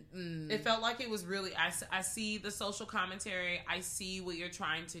just It felt like it was really I see the social commentary, I see what you're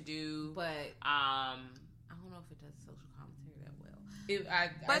trying to do, but I don't know if it does social commentary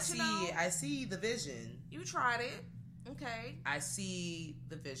that well. I see the vision. You tried it. Okay. I see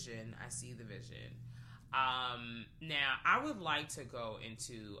the vision. Now I would like to go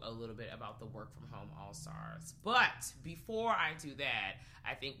into a little bit about the Work From Home All-Stars, but before I do that,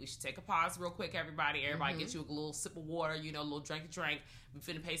 I think we should take a pause real quick, everybody. Everybody get you a little sip of water, a little drink. We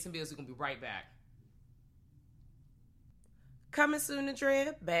finna pay some bills. We're gonna be right back. Coming soon to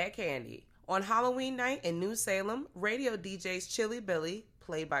Dread, Bad Candy. On Halloween night in New Salem, radio DJs Chili Billy,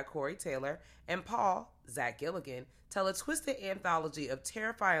 played by Corey Taylor, and Paul, Zach Gilligan, tell a twisted anthology of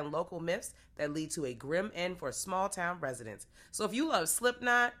terrifying local myths that lead to a grim end for small-town residents. So if you love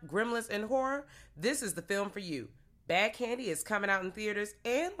Slipknot, Gremlins, and horror, this is the film for you. Bad Candy is coming out in theaters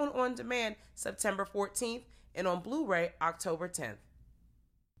and on demand September 14th and on Blu-ray October 10th.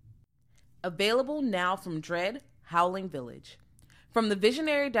 Available now from Dread, Howling Village. From the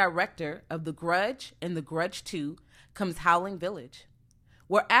visionary director of The Grudge and The Grudge 2 comes Howling Village,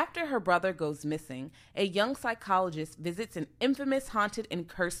 where after her brother goes missing, a young psychologist visits an infamous haunted and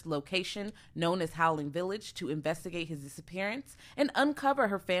cursed location known as Howling Village to investigate his disappearance and uncover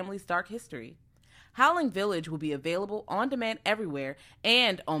her family's dark history. Howling Village will be available on demand everywhere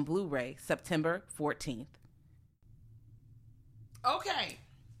and on Blu-ray September 14th. Okay.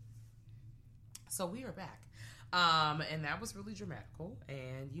 So we are back. And that was really dramatical.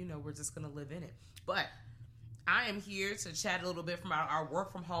 And, we're just going to live in it. But I am here to chat a little bit from our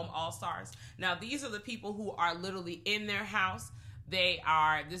work from home all-stars. Now, these are the people who are literally in their house. This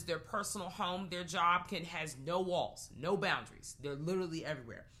is their personal home. Their job has no walls, no boundaries. They're literally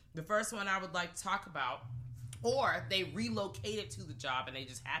everywhere. The first one I would like to talk about, or they relocated to the job and they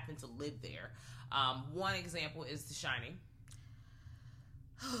just happen to live there. One example is The Shining.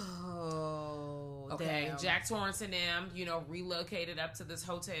 Oh, okay. damn. Jack Torrance and them, relocated up to this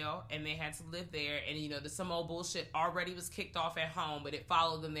hotel and they had to live there. And, some old bullshit already was kicked off at home, but it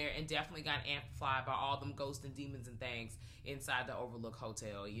followed them there and definitely got amplified by all them ghosts and demons and things inside the Overlook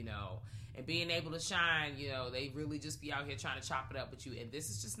Hotel, And being able to shine, they really just be out here trying to chop it up with you. And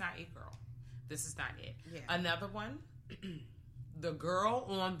this is just not it, girl. This is not it. Yeah. Another one, The Girl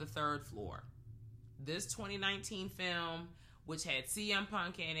on the Third Floor. This 2019 film, which had CM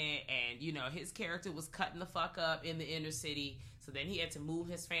Punk in it, and, his character was cutting the fuck up in the inner city, so then he had to move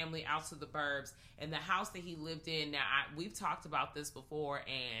his family out to the burbs, and the house that he lived in, we've talked about this before,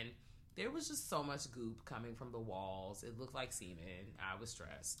 and there was just so much goop coming from the walls. It looked like semen. I was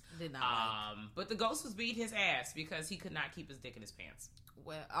stressed. Did not But the ghost was beating his ass because he could not keep his dick in his pants.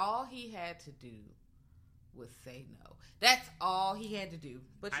 Well, all he had to do was say no. That's all he had to do.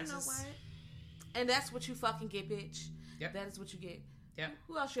 But you know what? And that's what you fucking get, bitch. Yep. That is what you get. Yeah.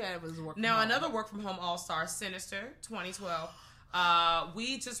 Who else you had was working? Now, another work from home all-star, Sinister, 2012.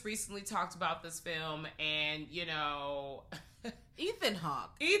 We just recently talked about this film, and Ethan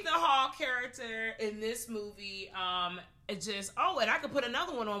Hawke. Ethan Hawke character in this movie. And I could put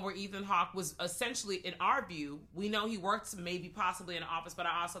another one on where Ethan Hawke was essentially, in our view, we know he works maybe possibly in an office, but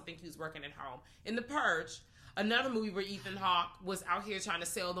I also think he was working at home. In The Purge. Another movie where Ethan Hawke was out here trying to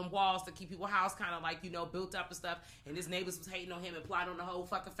sell them walls to keep people's house kind of like, built up and stuff. And his neighbors was hating on him and plotting on the whole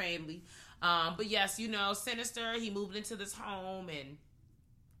fucking family. But yes, Sinister, he moved into this home and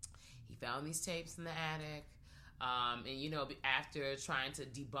he found these tapes in the attic. And after trying to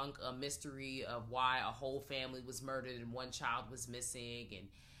debunk a mystery of why a whole family was murdered and one child was missing.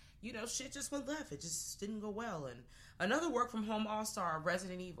 And, shit just went left. It just didn't go well. And another work from home all-star,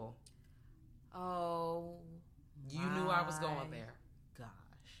 Resident Evil. Oh, you knew I was going there. Gosh,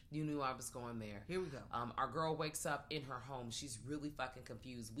 you knew I was going there. Here we go. Our girl wakes up in her home. She's really fucking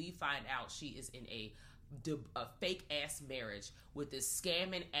confused. We find out she is in a fake ass marriage with this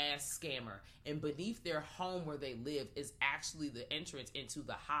scamming ass scammer, and beneath their home where they live is actually the entrance into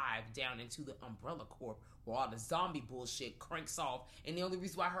the hive down into the Umbrella Corp, where all the zombie bullshit cranks off. And the only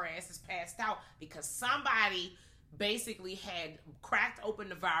reason why her ass is passed out because somebody basically had cracked open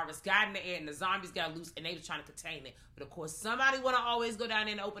the virus, got in the air, and the zombies got loose, and they were trying to contain it. But of course, somebody want to always go down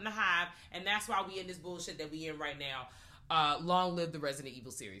there and open the hive, and that's why we in this bullshit that we in right now. Long live the Resident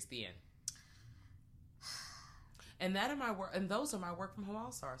Evil series. The end. And those are my work from home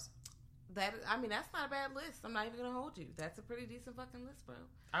all stars. That's not a bad list. I'm not even gonna hold you. That's a pretty decent fucking list, bro.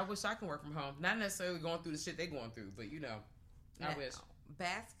 I wish I could work from home. Not necessarily going through the shit they're going through, but I wish.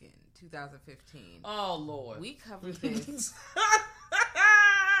 Baskin, 2015. Oh, Lord. We covered this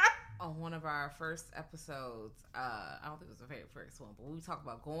on one of our first episodes. I don't think it was the very first one, but we talked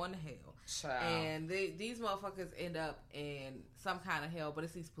about going to hell. Child. And these motherfuckers end up in some kind of hell, but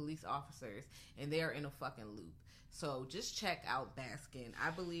it's these police officers, and they're in a fucking loop. So just check out Baskin.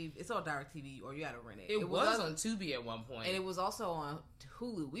 I believe it's on DirecTV, or you gotta rent it. It was on Tubi at one point. And it was also on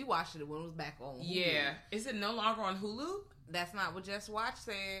Hulu. We watched it when it was back on Hulu. Yeah. Is it no longer on Hulu? That's not what Just Watch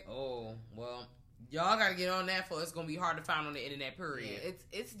said. Oh, well, y'all gotta get on that for it's gonna be hard to find on the internet, period. Yeah,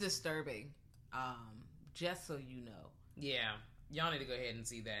 it's disturbing. Just so you know. Yeah. Y'all need to go ahead and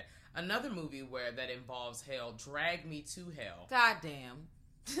see that. Another movie that involves hell, Drag Me to Hell. Goddamn.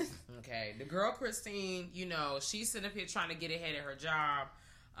 Okay, the girl Christine, she's sitting up here trying to get ahead of her job,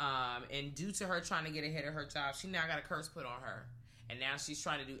 and due to her trying to get ahead of her job, she now got a curse put on her, and now she's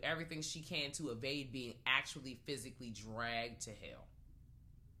trying to do everything she can to evade being actually physically dragged to hell.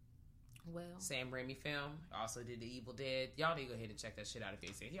 Well, Sam Raimi film, also did The Evil Dead. Y'all need to go ahead and check that shit out if you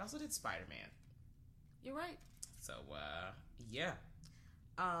ain't seen it. He also did Spider-Man. You're right. So, yeah.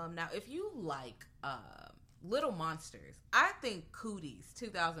 Now, if you like Little Monsters, I think Cooties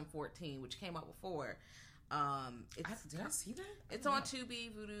 2014, which came out before, did I see that? It's on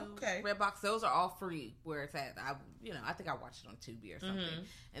Tubi, Vudu, Redbox. Those are all free where it's at. I think I watched it on Tubi or something.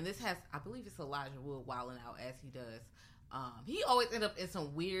 And this has, I believe it's Elijah Wood wilding out as he does. He always end up in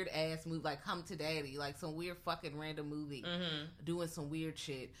some weird ass movie, like Come to Daddy, like some weird fucking random movie, doing some weird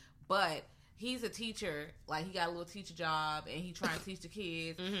shit. But he's a teacher, like he got a little teacher job, and he trying to teach the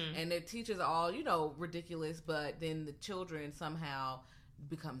kids, and the teachers are all, ridiculous, but then the children somehow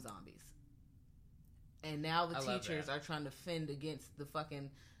become zombies. And now the teachers are trying to fend against the fucking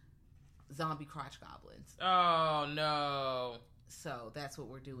zombie crotch goblins. Oh, no. So that's what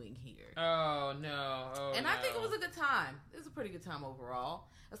we're doing here. Oh, no. I think it was a good time. It was a pretty good time overall.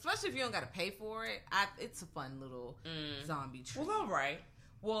 Especially if you don't got to pay for it. It's a fun little zombie treat. Well, all right.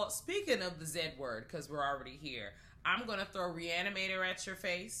 Well, speaking of the Z word, because we're already here, I'm going to throw Reanimator at your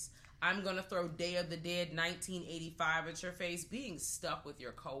face. I'm going to throw Day of the Dead 1985 at your face. Being stuck with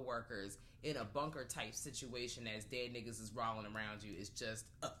your coworkers in a bunker type situation as dead niggas is rolling around you is just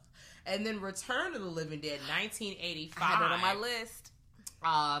And then Return of the Living Dead 1985. I had it on my list.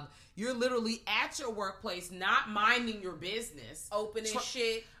 You're literally at your workplace, not minding your business, opening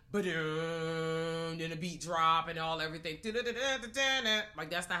shit. Then a beat drop and everything. Like,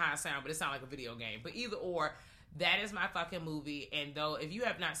 that's not how it sounds, but it sounds like a video game. But either or, that is my fucking movie. And though, if you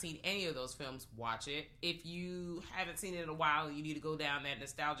have not seen any of those films, watch it. If you haven't seen it in a while and you need to go down that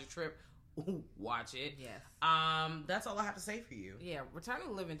nostalgia trip, watch it. Yes. That's all I have to say for you. Yeah, Return of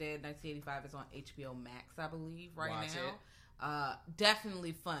the Living Dead 1985 is on HBO Max, I believe, right watch now.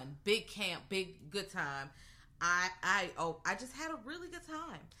 Definitely fun. Big camp, big good time. I just had a really good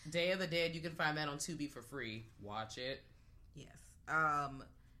time. Day of the Dead, you can find that on Tubi for free. Watch it. Yes.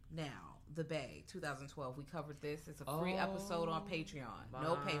 Now, The Bay, 2012. We covered this. It's a free episode on Patreon.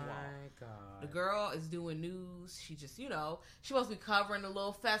 No paywall. God. The girl is doing news. She just, she supposed to be covering the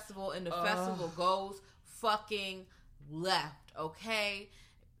little festival, and the festival goes fucking left. Okay,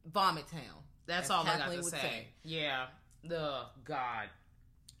 Vomit Town. That's all I got to say. Yeah. God.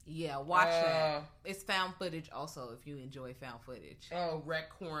 Yeah, watch that. It's found footage also if you enjoy found footage. Wreck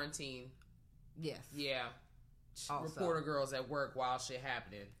Quarantine. Yes. Yeah. Also. Reporter girls at work while shit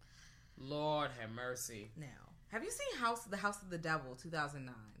happening. Lord have mercy. Now, have you seen The House of the Devil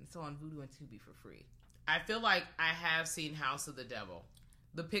 2009? It's on Vudu and Tubi for free. I feel like I have seen House of the Devil.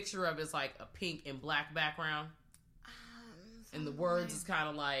 The picture of it is like a pink and black background. And the words is kind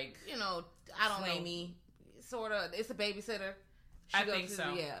of like, I don't know. Sort of. It's a babysitter. I think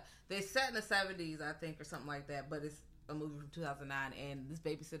so. They're set in the 70s, I think, or something like that. But it's a movie from 2009, and this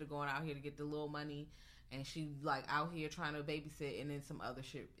babysitter going out here to get the little money, and she like out here trying to babysit, and then some other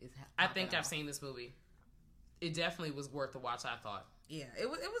shit is happening. I think I've seen this movie. It definitely was worth the watch, I thought. Yeah, it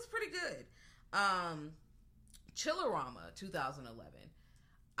was pretty good. Chillerama 2011.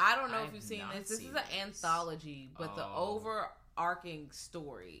 I don't know if you've seen this. This is an anthology, but the overarching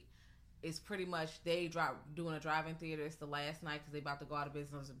story is pretty much they doing a drive-in theater. It's the last night because they about to go out of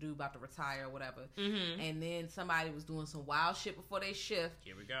business. A dude about to retire or whatever. Mm-hmm. And then somebody was doing some wild shit before they shift.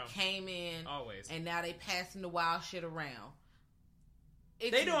 Here we go. Came in. Always. And now they passing the wild shit around. They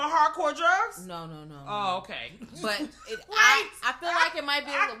doing hardcore drugs? No. Oh, okay. But I feel like it might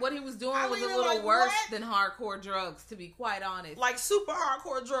be what he was doing was a little worse than hardcore drugs, to be quite honest. Like super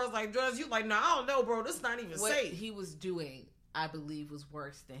hardcore drugs, like drugs you like, I don't know, bro. This is not even what safe. He was doing, I believe, was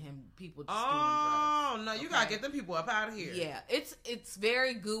worse than him. People just doing drugs. Oh, no. You got to get them people up out of here. Yeah. It's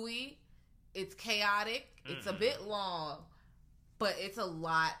very gooey. It's chaotic. Mm-hmm. It's a bit long. But it's a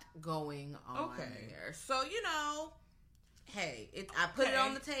lot going on there. So, hey, I put it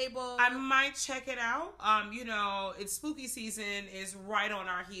on the table. I might check it out. It's spooky season. Is right on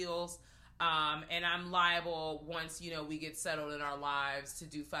our heels. And I'm liable once, we get settled in our lives to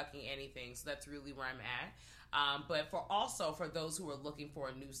do fucking anything. So that's really where I'm at. But for those who are looking for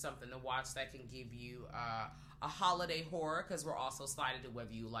a new something to watch that can give you a holiday horror, because we're also sliding to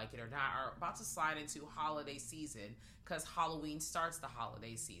whether you like it or not, are about to slide into holiday season because Halloween starts the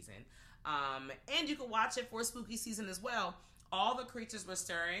holiday season. And you can watch it for spooky season as well. All the Creatures Were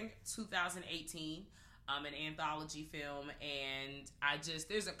Stirring, 2018, an anthology film, and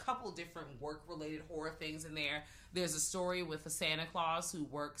there's a couple different work-related horror things in there. There's a story with a Santa Claus who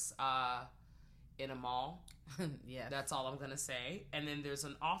works in a mall. Yeah, that's all I'm gonna say. And then there's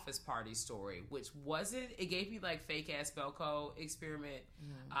an office party story, which it gave me like fake ass Velcro experiment.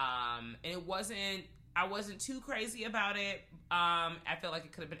 And I wasn't too crazy about it. I feel like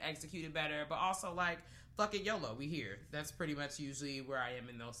it could have been executed better, but also like, fuck it, YOLO, we here. That's pretty much usually where I am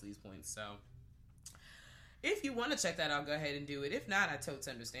in most of these points. So If you want to check that out, go ahead and do it. If not, I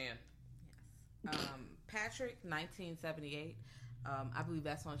totally understand. Yes. Patrick, 1978. I believe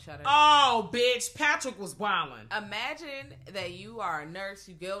that's on Shudder. Oh, bitch. Patrick was wildin'. Imagine that you are a nurse,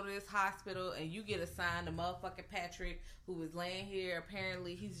 you go to this hospital, and you get assigned a motherfucking Patrick who is laying here.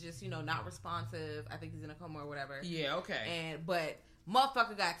 Apparently, he's just, not responsive. I think he's in a coma or whatever. Yeah, okay. But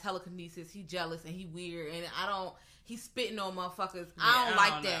motherfucker got telekinesis. He jealous and he weird. And he's spitting on motherfuckers. Yeah, I don't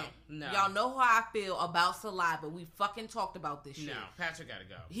like that. No. Y'all know how I feel about saliva. We fucking talked about this shit. No, Patrick gotta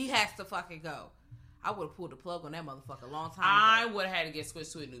go. He has to fucking go. I would have pulled the plug on that motherfucker a long time ago. I would have had to get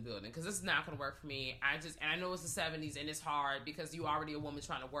switched to a new building because this is not going to work for me. And I know it's the 70s and it's hard because you already a woman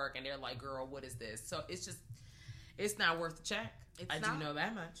trying to work and they're like, girl, what is this? So it's not worth the check. I do know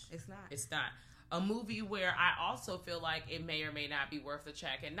that much. It's not. It's not. A movie where I also feel like it may or may not be worth the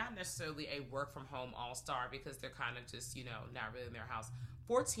check and not necessarily a work from home all-star because they're kind of just, not really in their house.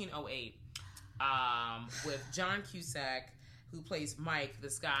 1408 with John Cusack, who plays Mike,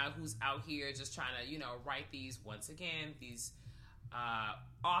 this guy who's out here just trying to, write these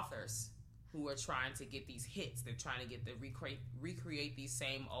authors who are trying to get these hits. They're trying to get recreate these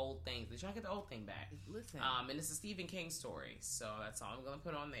same old things. They're trying to get the old thing back. Listen. And it's a Stephen King story, so that's all I'm going to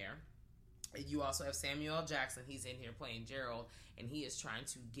put on there. And you also have Samuel L. Jackson. He's in here playing Gerald, and he is trying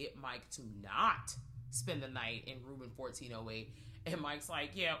to get Mike to not spend the night in room in 1408. And Mike's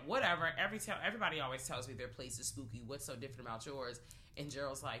like, yeah, whatever. Everybody always tells me their place is spooky. What's so different about yours? And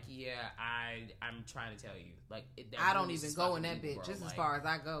Gerald's like, yeah, I'm trying to tell you. Like, I don't even go in that bitch. Just as far as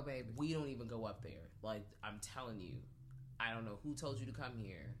I go, baby. We don't even go up there. Like, I'm telling you, I don't know who told you to come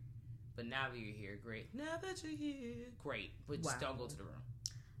here, but now that you're here, great. Now that you're here, great. But just don't go to the room.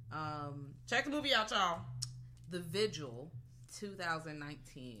 Check the movie out, y'all. The Vigil,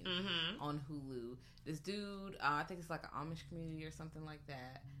 2019 on Hulu. This dude, I think it's like an Amish community or something like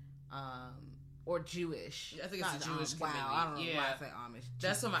that, or Jewish. I think it's a Jewish community. Wow, I don't know why I say Amish.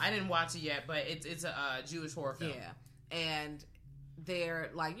 That's what I didn't watch it yet, but it's a Jewish horror film. Yeah, and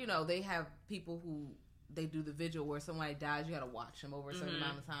they're like, they have people who they do the vigil where somebody dies. You got to watch them over a certain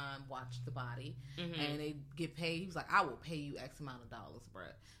amount of time. Watch the body, and they get paid. He was like, I will pay you X amount of dollars,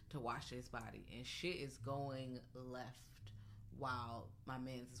 bruh, to watch this body, and shit is going left. While my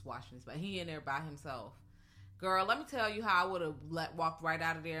man's is watching this, but he in there by himself. Girl, let me tell you how I would have walked right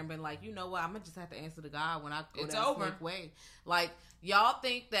out of there and been like, you know what? I'm gonna just have to answer to God when I go that slick way. Like, y'all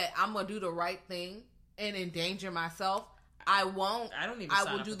think that I'm gonna do the right thing and endanger myself? I won't. I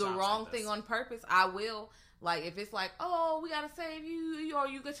will do the wrong thing on purpose. I will. Like, if it's like, oh, we gotta save you, or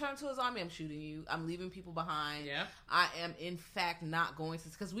you could turn to a zombie, I'm shooting you. I'm leaving people behind. Yeah. I am, in fact, not going to,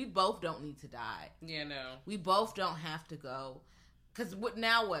 because we both don't need to die. Yeah, no. We both don't have to go. Because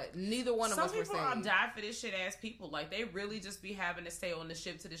now what? Neither one of us were saved. Some people die for this shit ass people. Like, they really just be having to stay on the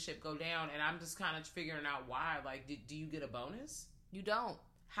ship till the ship go down, and I'm just kind of figuring out why. Like, do you get a bonus? You don't.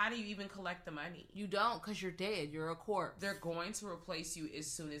 How do you even collect the money? You don't, because you're dead. You're a corpse. They're going to replace you as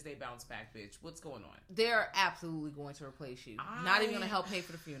soon as they bounce back, bitch. What's going on? They're absolutely going to replace you. Not even going to help pay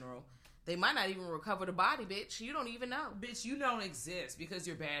for the funeral. They might not even recover the body, bitch. You don't even know. Bitch, you don't exist because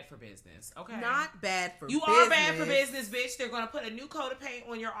you're bad for business, okay? Not bad for business. You are bad for business, bitch. They're going to put a new coat of paint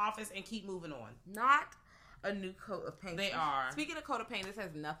on your office and keep moving on. Not a new coat of paint. They are. Speaking of coat of paint, this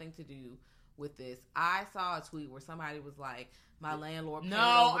has nothing to do with this. I saw a tweet where somebody was like, my landlord painted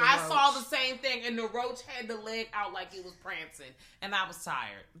over the roach. Saw the same thing, and the roach had the leg out like it was prancing, and I was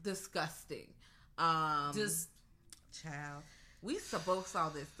tired. Disgusting. Child. We both saw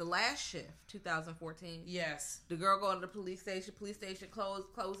this. The Last Shift, 2014. Yes. The girl going to the police station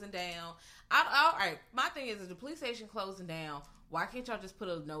closing down. All right, my thing is the police station closing down, why can't y'all just put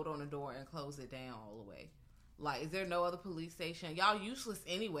a note on the door and close it down all the way? Like, is there no other police station? Y'all useless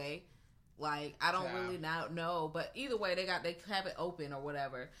anyway. Like, I don't really know, but either way, they have it open or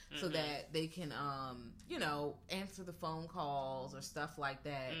whatever so that they can, answer the phone calls or stuff like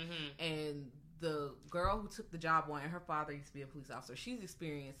that. And the girl who took the job on, and her father used to be a police officer, she's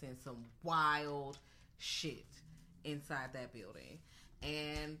experiencing some wild shit inside that building.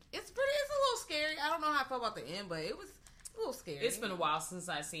 And it's a little scary. I don't know how I felt about the end, but it was a little scary. It's been a while since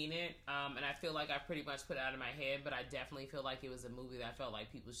I've seen it, and I feel like I pretty much put it out of my head, but I definitely feel like it was a movie that I felt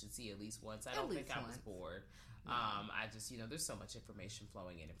like people should see at least once. I don't think I was bored. I just, there's so much information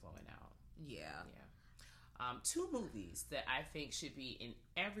flowing in and flowing out. Yeah. Two movies that I think should be in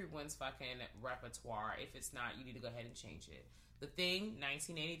everyone's fucking repertoire. If it's not, you need to go ahead and change it. The Thing,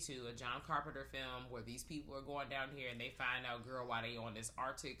 1982, a John Carpenter film where these people are going down here and they find out, girl, why they on this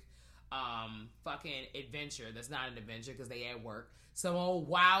Arctic fucking adventure. That's not an adventure because they at work. Some old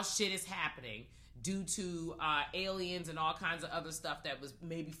wild shit is happening due to aliens and all kinds of other stuff that was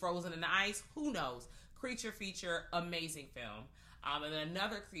maybe frozen in the ice. Who knows? creature feature, amazing film. And then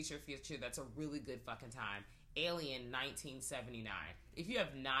another creature feature that's a really good fucking time, Alien 1979. If you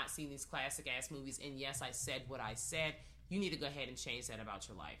have not seen these classic ass movies, and yes, I said what I said, you need to go ahead and change that about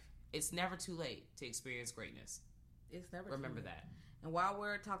your life. It's never too late to experience greatness. It's never Remember too late. that. And while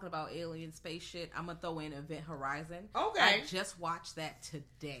we're talking about alien space shit, I'm going to throw in Event Horizon. Okay. I just watched that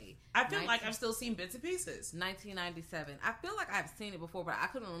today. I feel like I've still seen bits and pieces. 1997. I feel like I've seen it before, but I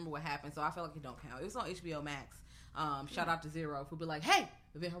couldn't remember what happened, so I feel like it don't count. It was on HBO Max. Shout out to Zero who'll be like, hey,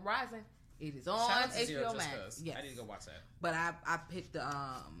 Event Horizon, it is on HBO Max. Yes. I need to go watch that. But I picked the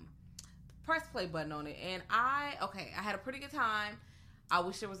press play button on it, and I had a pretty good time. I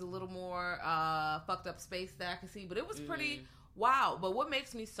wish there was a little more fucked up space that I could see, but it was pretty wow. But what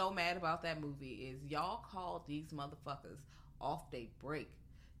makes me so mad about that movie is y'all called these motherfuckers off their break.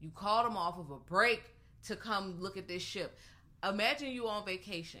 You called them off of a break to come look at this ship. Imagine you on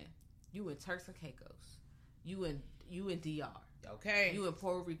vacation. You in Turks and Caicos. You in DR. Okay. You in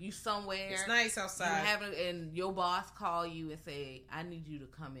Puerto Rico. You somewhere. It's nice outside. And your boss call you and say, I need you to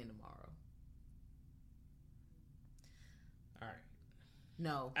come in tomorrow. All right.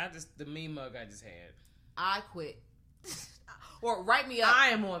 No. The meme mug I just had. I quit. Or write me up. I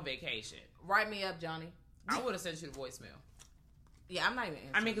am on vacation. Write me up, Johnny. I would have sent you the voicemail. Yeah, I'm not even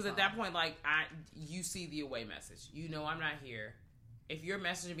answering. I mean, because at that point, like, you see the away message. You know I'm not here. If you're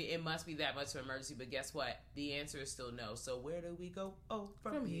messaging me, it must be that much of an emergency. But guess what? The answer is still no. So where do we go? Oh,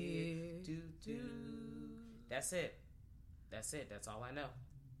 from here. That's it. That's it. That's all I know.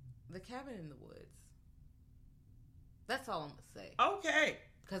 The Cabin in the Woods. That's all I'm going to say. Okay.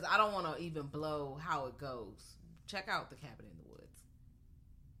 Because I don't want to even blow how it goes. Check out The Cabin in the Woods.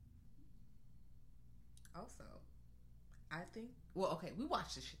 Also, I think... Well, okay, we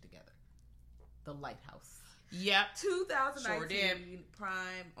watched this shit together. The Lighthouse. Yep. 2019. Sure did.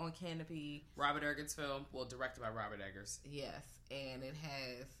 Prime on Canopy. Robert Eggers film. Well, directed by Robert Eggers. Yes. And it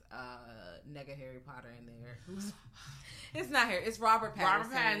has nigga Harry Potter in there. It's not Harry. It's Robert Pattinson.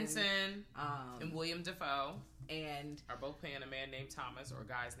 Robert Pattinson and William Dafoe. And are both playing a man named Thomas or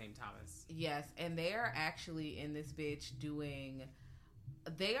guys named Thomas. Yes. And they are actually in this bitch doing...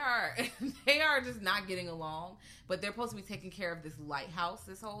 They are just not getting along, but they're supposed to be taking care of this lighthouse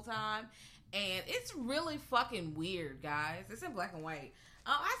this whole time, and it's really fucking weird, guys. It's in black and white.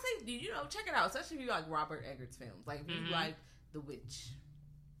 I say, check it out, especially if you like Robert Eggers films, like if you like The Witch.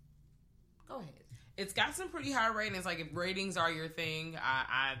 Go ahead. It's got some pretty high ratings. Like if ratings are your thing,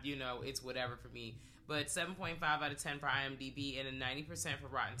 it's whatever for me. But 7.5 out of 10 for IMDb and a 90% for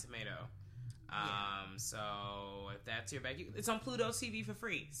Rotten Tomato. So if that's your bag, it's on Pluto TV for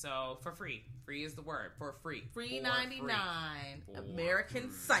free. So for free is the word for free. Free 99.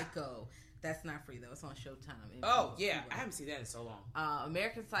 American Psycho. That's not free though. It's on Showtime. Oh yeah, I haven't seen that in so long.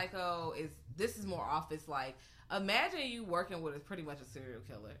 American Psycho is more office like. Imagine you working with pretty much a serial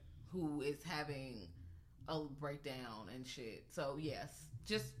killer who is having a breakdown and shit. So yes,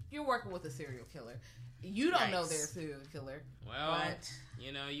 just you're working with a serial killer. You don't know they're a serial killer. Well, but,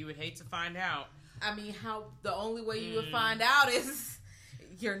 you would hate to find out. I mean, the only way you would find out is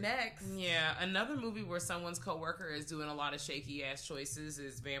you're next. Yeah, another movie where someone's coworker is doing a lot of shaky ass choices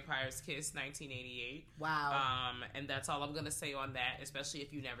is Vampire's Kiss, 1988. Wow. And that's all I'm gonna say on that. Especially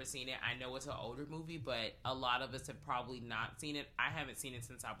if you've never seen it. I know it's an older movie, but a lot of us have probably not seen it. I haven't seen it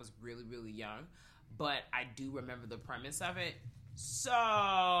since I was really, really young, but I do remember the premise of it.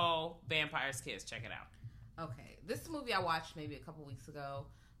 So, Vampire's Kiss, check it out. Okay, this is a movie I watched maybe a couple weeks ago.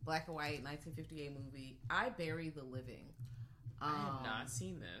 Black and white, 1958 movie. I Bury the Living. I have not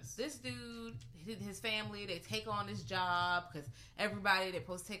seen this. This dude, his family, they take on this job because everybody, they're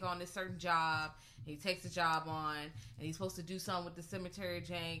supposed to take on this certain job. He takes the job on, and he's supposed to do something with the cemetery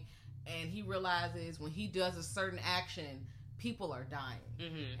jank, and he realizes when he does a certain action, people are dying.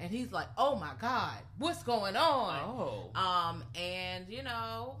 Mm-hmm. And he's like, oh my God, what's going on? Oh. And,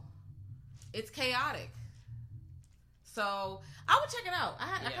 it's chaotic. So I would check it out.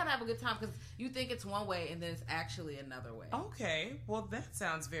 I kind of have a good time because you think it's one way and then it's actually another way. Okay. Well, that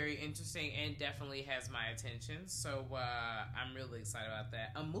sounds very interesting and definitely has my attention. So I'm really excited about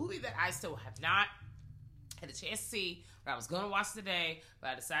that. A movie that I still have not had a chance to see, but I was going to watch today,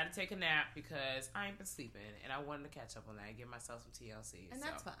 but I decided to take a nap because I ain't been sleeping and I wanted to catch up on that and give myself some TLC. And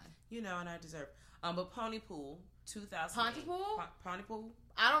that's fine. And I deserve. But Pontypool, 2000. Pontypool? Pontypool?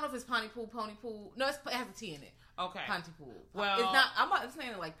 I don't know if it's Pontypool. No, it has a T in it. Okay. Pontypool. Well, it's not. I'm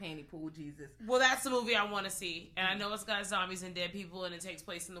saying it like Panty Pool, Jesus. Well, that's the movie I want to see, and I know it's got zombies and dead people, and it takes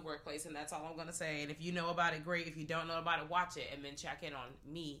place in the workplace, and that's all I'm gonna say. And if you know about it, great. If you don't know about it, watch it, and then check in on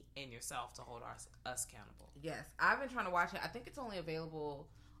me and yourself to hold us accountable. Yes, I've been trying to watch it. I think it's only available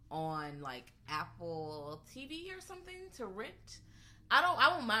on like Apple TV or something to rent. I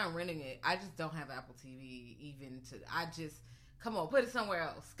won't mind renting it. I just don't have Apple TV come on, put it somewhere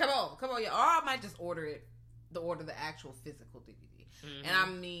else. Come on, yeah. Or I might just order the actual physical DVD. Mm-hmm. And I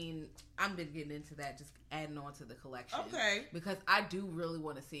mean, I'm been getting into that, just adding on to the collection. Okay. Because I do really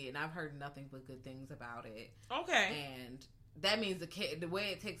want to see it, and I've heard nothing but good things about it. Okay. And that means the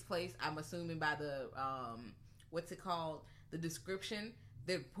way it takes place, I'm assuming by the what's it called? The description.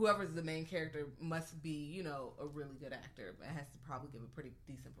 Whoever's the main character must be, a really good actor, but has to probably give a pretty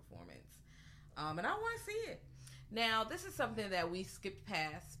decent performance. And I want to see it. Now, this is something that we skipped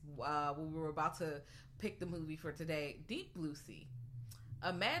past when we were about to pick the movie for today. Deep Blue Sea.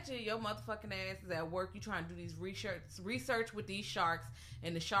 Imagine your motherfucking ass is at work. You trying to do these research with these sharks,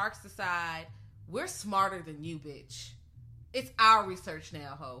 and the sharks decide, we're smarter than you, bitch. It's our research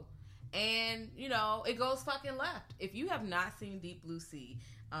now, ho. And, it goes fucking left. If you have not seen Deep Blue Sea,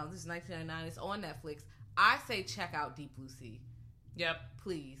 this is 1999, it's on Netflix. I say check out Deep Blue Sea. Yep.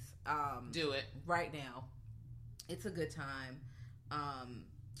 Please. Do it. Right now. It's a good time. I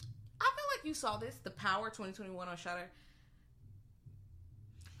feel like you saw this, The Power 2021 on Shudder.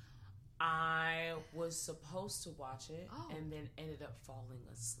 I was supposed to watch it and then ended up falling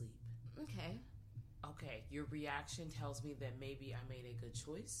asleep. Okay, your reaction tells me that maybe I made a good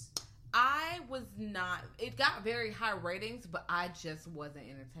choice. I was not. It got very high ratings, but I just wasn't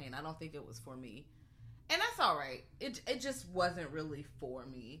entertained. I don't think it was for me. And that's all right. It just wasn't really for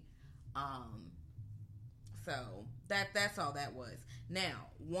me. So that's all that was. Now,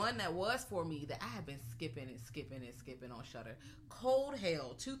 one that was for me that I have been skipping on Shudder. Cold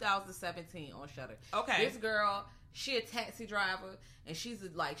Hell 2017 on Shudder. Okay. This girl, she a taxi driver, and she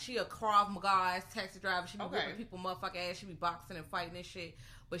a Krav Maga taxi driver. She be whipping people motherfucking ass. She be boxing and fighting and shit.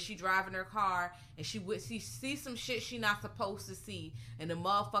 But she driving her car, and she see some shit she not supposed to see, and the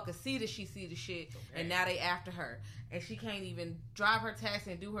motherfucker see that she see the shit, and now they after her, and she can't even drive her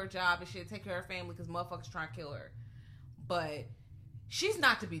taxi and do her job and shit, take care of her family because motherfuckers trying to kill her. But she's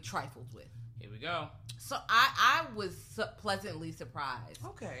not to be trifled with. Here we go. So I was pleasantly surprised.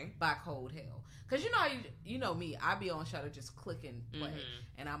 Okay. By Cold Hell, because you know me, I be on Shudder just clicking play,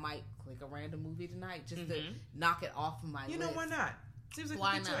 and I might click a random movie tonight just to knock it off of my list. Why not? Seems like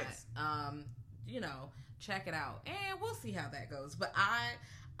why a good choice. Not? Check it out, and we'll see how that goes. But I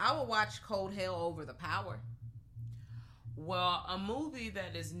will watch Cold Hell over The Power. Well, a movie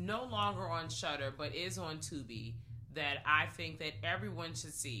that is no longer on Shudder but is on Tubi that I think that everyone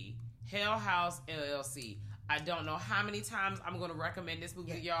should see, Hell House LLC. I don't know how many times I'm going to recommend this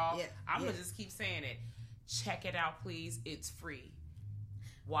movie to y'all. I'm going to just keep saying it. Check it out, please. It's free.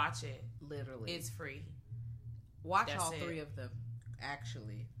 Watch it. Literally. It's free. Watch all three of them.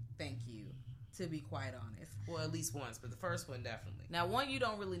 Actually, thank you, to be quite honest. Well, at least once, but the first one definitely. Now, one you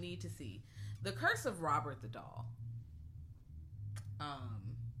don't really need to see. The Curse of Robert the Doll.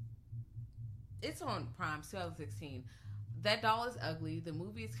 It's on Prime, 2016. That doll is ugly. The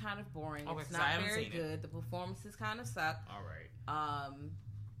movie is kind of boring. Okay, it's not very good. The performances kind of suck. All right.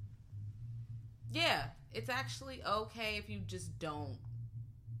 Yeah, it's actually okay if you just don't.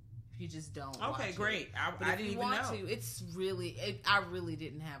 Okay, great. I didn't even know. It's really. I really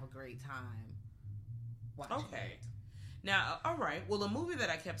didn't have a great time watching it. Now, all right. Well, a movie that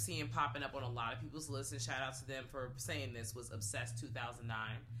I kept seeing popping up on a lot of people's lists, and shout out to them for saying this, was Obsessed 2009.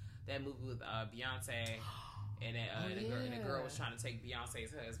 That movie with Beyonce, and a girl was trying to take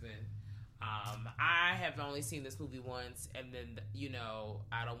Beyonce's husband. I have only seen this movie once, and then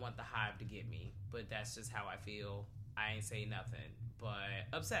I don't want the hype to get me, but that's just how I feel. I ain't say nothing. But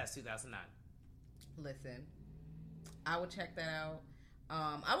Obsessed 2009. Listen, I would check that out.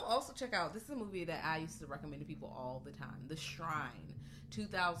 I will also check out, this is a movie that I used to recommend to people all the time, The Shrine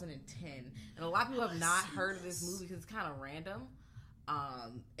 2010. And a lot of people have not heard of this movie because it's kind of random.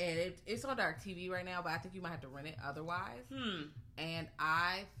 And it's on Dark TV right now, but I think you might have to rent it otherwise. And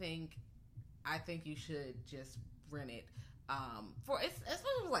I think you should just rent it. It's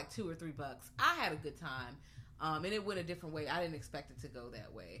like $2 or $3. I had a good time. And it went a different way. I didn't expect it to go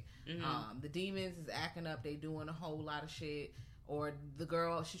that way. The demons is acting up. They doing a whole lot of shit. Or the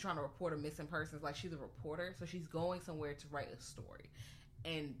girl, she's trying to report a missing person. It's like she's a reporter, so she's going somewhere to write a story.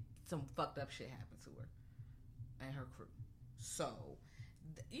 And some fucked up shit happened to her and her crew. So,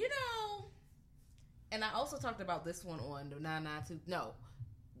 and I also talked about this one on the 2000s,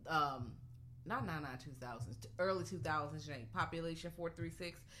 early 2000s, Population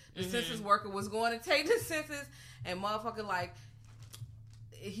 436. The census worker was going to take the census, and motherfucker,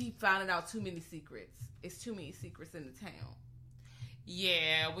 he found out too many secrets. It's too many secrets in the town.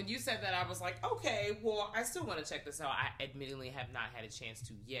 Yeah, when you said that, I was like, okay, well, I still want to check this out. I admittedly have not had a chance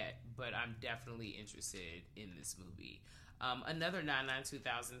to yet, but I'm definitely interested in this movie. Another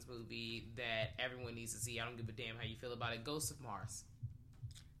 2000s movie that everyone needs to see. I don't give a damn how you feel about it. Ghosts of Mars.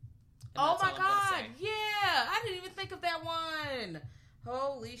 And oh my God! Yeah, I didn't even think of that one.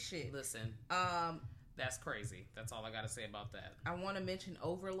 Holy shit! Listen, that's crazy. That's all I got to say about that. I want to mention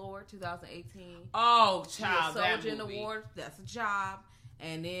Overlord 2018. Oh, child, that movie. Award. That's a job,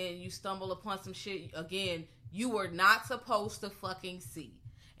 and then you stumble upon some shit again. You were not supposed to fucking see,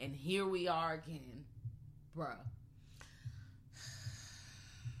 and here we are again, bruh.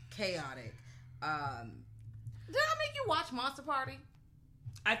 Chaotic. Did I make you watch Monster Party?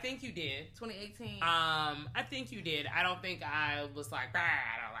 I think you did. 2018. I think you did. I don't think I was like,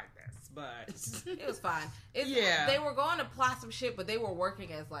 I don't like this, but it was fine. They were going to plot some shit, but they were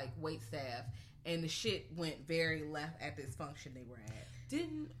working as like wait staff, and the shit went very left at this function they were at.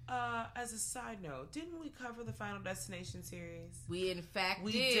 Didn't, as a side note, didn't we cover the Final Destination series? We in fact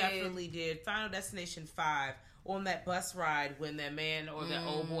we did. Definitely did. Final Destination 5 on that bus ride when that man or the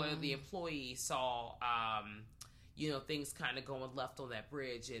old boy or the employee saw, things kind of going left on that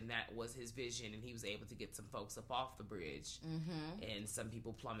bridge, and that was his vision, and he was able to get some folks up off the bridge, and some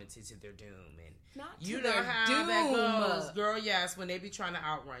people plummeted to their doom, and not to how doom. That goes, girl. Yes, when they be trying to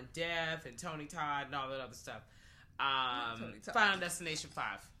outrun death and Tony Todd and all that other stuff. Final Destination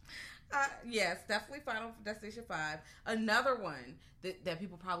 5. Yes, definitely Final Destination 5. Another one that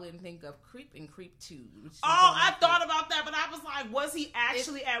people probably didn't think of, Creep and Creep 2. I thought about that, but I was like, was he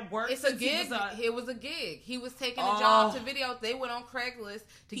actually at work? It's a gig. It was a gig. He was taking a job to video. They went on Craigslist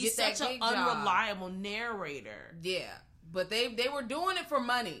to get that gig job. He's such an unreliable narrator. Yeah, but they were doing it for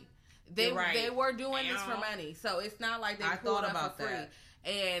money. They were doing this for money, so it's not like they pulled up for free.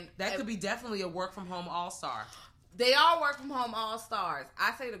 And that could be definitely a work from home all-star. They all work from home all-stars.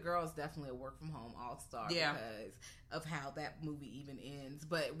 I say the girl is definitely a work from home all-star because of how that movie even ends.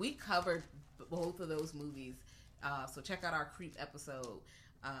 But we covered both of those movies. So check out our Creep episode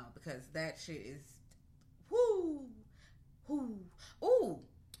because that shit is Ooh, Sputnik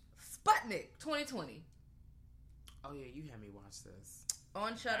 2020. Oh yeah, you had me watch this.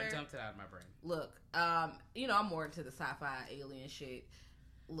 On Shudder. I dumped it out of my brain. Look, I'm more into the sci-fi alien shit.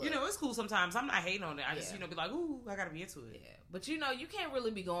 Look, it's cool sometimes. I'm not hating on it. I just, be like, ooh, I gotta be into it. Yeah. But, you can't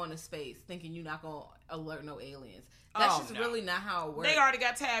really be going to space thinking you're not gonna alert no aliens. That's just really not how it works. They already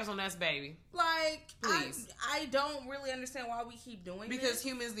got tabs on us, baby. Like, please. I don't really understand why we keep doing this. Because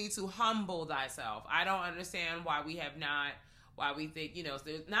humans need to humble thyself. I don't understand why we think,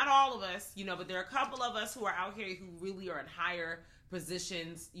 there's not all of us, but there are a couple of us who are out here who really are in higher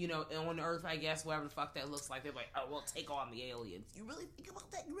positions, on Earth, I guess, whatever the fuck that looks like. They're like, oh, we'll take on the aliens. You really think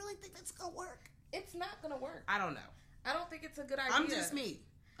about that? You really think that's gonna work? It's not gonna work. I don't know. I don't think it's a good idea. I'm just me.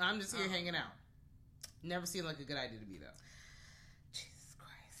 I'm just here hanging out. Never seemed like a good idea to me, though. Jesus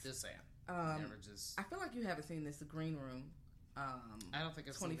Christ. Just saying. I feel like you haven't seen this, The Green Room. I don't think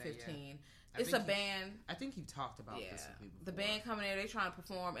I've 2015. Seen that yet. It's a band. I think you've talked about this with me before. The band coming there, they trying to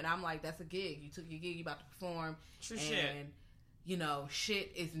perform, and I'm like, that's a gig. You took your gig, you about to perform. True shit.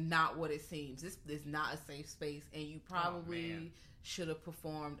 Shit is not what it seems. This is not a safe space, and you probably should have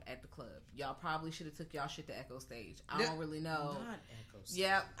performed at the club. Y'all probably should have took y'all shit to Echo Stage. I don't really know. Not Echo Stage.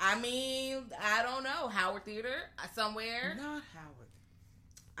 Yeah, I don't know. Howard Theater, somewhere. Not Howard.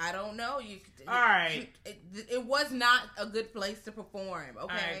 I don't know. All right. It was not a good place to perform.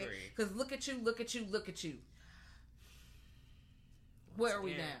 Okay, I agree. Because look at you. Where are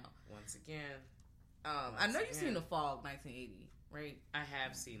we now? Once again. I know you've seen The Fog, 1980, right? I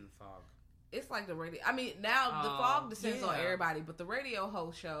have seen The Fog. It's like the radio. I mean, now The Fog descends on everybody, but the radio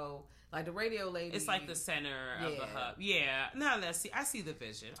host show, like the radio lady, it's like the center of the hub. Yeah. No, I see the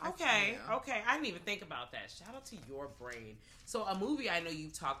vision. Okay. I didn't even think about that. Shout out to your brain. So a movie I know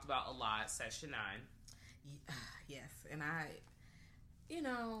you've talked about a lot, Session 9. Yes, and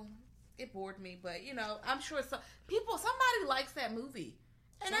it bored me, but I'm sure somebody likes that movie.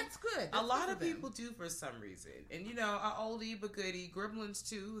 And that's good. A lot of people do for some reason. And, an oldie but goodie, Gremlins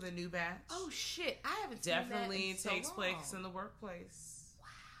 2, the new batch. Oh, shit. I haven't seen that Definitely so takes long. place in the workplace.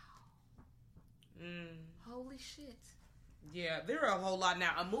 Wow. Holy shit. Yeah, there are a whole lot.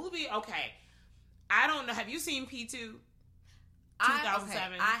 Now, a movie, okay. I don't know. Have you seen P2?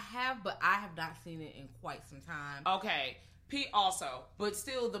 2007? I have, but I have not seen it in quite some time. Okay. Also, but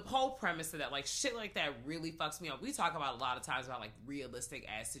still, the whole premise of that, like, shit like that really fucks me up. We talk about a lot of times about, like, realistic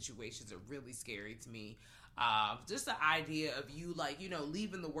ass situations are really scary to me. Just the idea of you, like,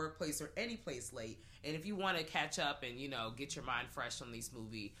 leaving the workplace or any place late, and if you want to catch up and, get your mind fresh on this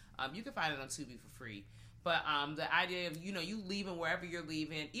movie, you can find it on Tubi for free. But the idea of, you leaving wherever you're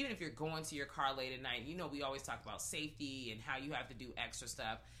leaving, even if you're going to your car late at night, we always talk about safety and how you have to do extra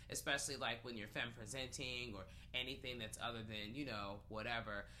stuff, especially like when you're femme presenting or anything that's other than,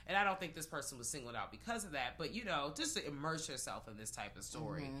 whatever. And I don't think this person was singled out because of that, but, just to immerse yourself in this type of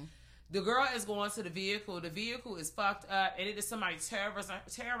story. Mm-hmm. The girl is going to the vehicle. The vehicle is fucked up, and it is somebody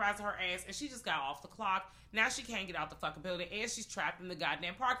terrorizing her ass, and she just got off the clock. Now she can't get out the fucking building, and she's trapped in the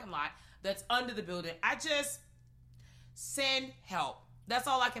goddamn parking lot that's under the building. I just send help. That's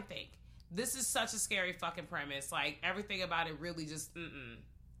all I can think. This is such a scary fucking premise. Like, everything about it really just,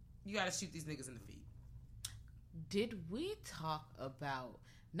 You gotta shoot these niggas in the feet. Did we talk about,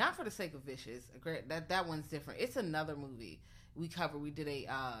 not for the sake of Vicious, that one's different. It's another movie we covered. We did a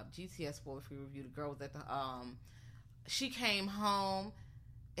GTS spoiler-free review. The girl was at the, she came home.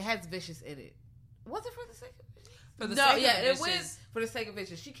 It has Vicious in it. Was it for the sake of Vicious? For the sake of Vicious. It was for the sake of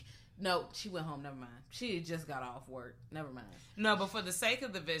Vicious. No, she went home. Never mind. She had just got off work. Never mind. No, but for the sake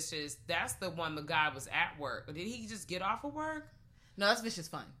of the Vicious, that's the one the guy was at work. Did he just get off of work? No, that's Vicious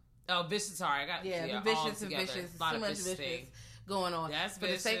Fun. Oh, Vicious. Sorry, I got the Vicious and Vicious. So much Vicious going on. That's for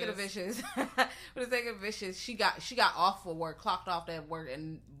the sake of the Vicious. For the sake of Vicious, she got off for work, clocked off that work,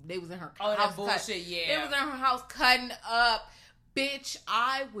 and they was in her house. That bullshit. Yeah, they was in her house cutting up. Bitch,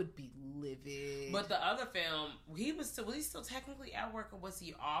 I would be livid. But the other film, was he still technically at work, or was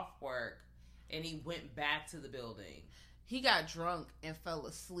he off work and he went back to the building? He got drunk and fell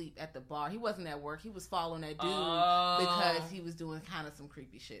asleep at the bar. He wasn't at work. He was following that dude because he was doing kind of some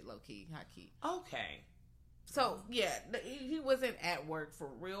creepy shit, low key, high key. Okay. So yeah, he wasn't at work for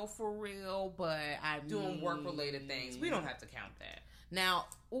real. But doing work related things. We don't have to count that. Now,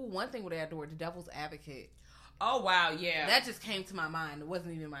 one thing with Adore, The Devil's Advocate. Oh, wow, yeah. That just came to my mind. It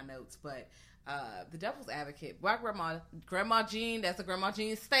wasn't even in my notes, but The Devil's Advocate. My Grandma Jean, that's a Grandma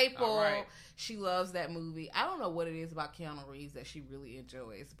Jean staple. Right. She loves that movie. I don't know what it is about Keanu Reeves that she really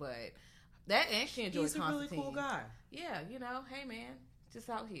enjoys, but she enjoys Constantine. He's a really cool guy. Yeah, hey, man, just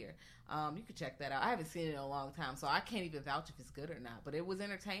out here. You can check that out. I haven't seen it in a long time, so I can't even vouch if it's good or not, but it was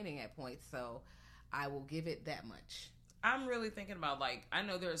entertaining at points, so I will give it that much. I'm really thinking about, I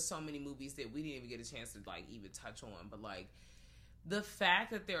know there are so many movies that we didn't even get a chance to, even touch on, but, the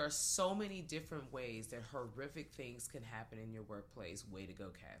fact that there are so many different ways that horrific things can happen in your workplace. Way to go,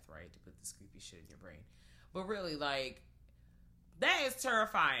 Kath, right? To put this creepy shit in your brain. But really, that is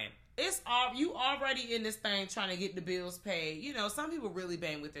terrifying. It's you already in this thing trying to get the bills paid. Some people really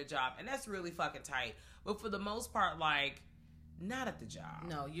bang with their job, and that's really fucking tight. But for the most part, not at the job.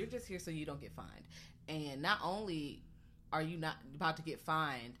 No, you're just here so you don't get fined. And not only are you not about to get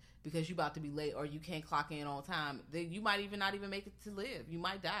fined because you're about to be late or you can't clock in on time, then you might not even make it to live. You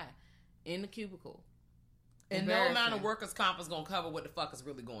might die in the cubicle. And no amount of workers' comp is going to cover what the fuck is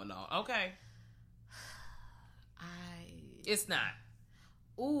really going on. Okay. It's not.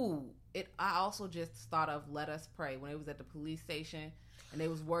 Ooh. I also just thought of Let Us Pray when it was at the police station and they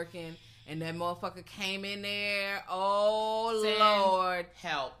was working and that motherfucker came in there. Oh, Lord.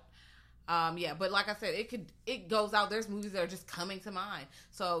 Help. Yeah, but like I said, it goes out. There's movies that are just coming to mind.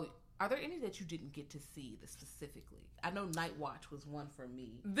 So, are there any that you didn't get to see specifically? I know Night Watch was one for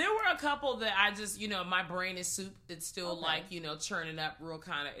me. There were a couple that I just, my brain is soup. It's still churning up, real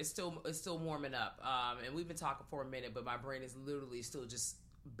kind of. It's still warming up. And we've been talking for a minute, but my brain is literally still just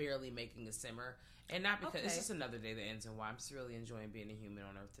barely making a simmer. And not because it's just another day that ends in Y. I'm just really enjoying being a human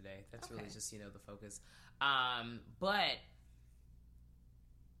on Earth today. That's really just the focus. But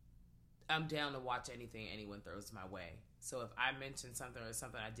I'm down to watch anything anyone throws my way. So if I mention something or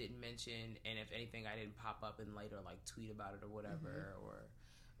something I didn't mention, and if anything I didn't pop up and later tweet about it or whatever, or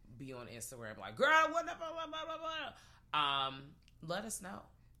be on Instagram girl, what the blah, blah, blah, blah. Let us know.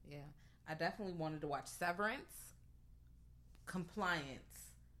 Yeah, I definitely wanted to watch Severance,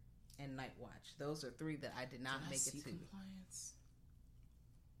 Compliance, and Night Watch. Those are three that I did not make it to. Compliance?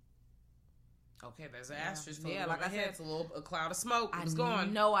 Okay, there's an asterisk. Yeah, like I said, it's a cloud of smoke. It's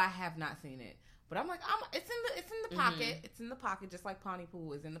gone. No, I have not seen it, but I'm it's in the pocket. It's in the pocket, just like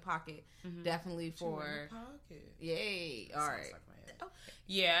Pontypool is in the pocket. Definitely for in the pocket. Yay! All right. Like my head. Okay.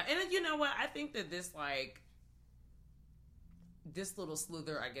 Yeah, and you know what? I think that this this little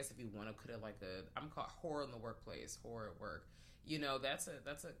slither, I guess if you want to put it I'm called horror in the workplace, horror at work.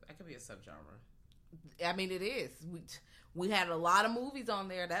 That could be a subgenre. I mean, it is. We had a lot of movies on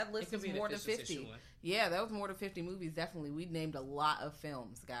there. That list is more than 50. Yeah, that was more than 50 movies. Definitely, we named a lot of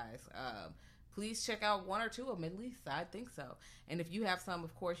films, guys. please check out one or two of them at least. I think so. And if you have some,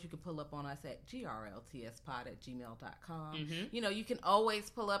 of course, you can pull up on us at grltspod@gmail.com. Mm-hmm. You know, you can always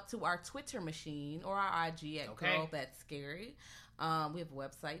pull up to our Twitter machine or our IG at Girl That's Scary. We have a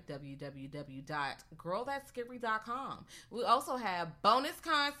website, www.girlthatscary.com. We also have bonus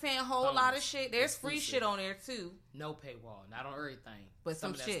content, a whole lot of shit. There's free shit on there, too. No paywall. Not on everything. But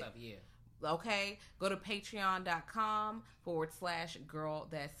some shit. Stuff, yeah. Okay, go to patreon.com/Girl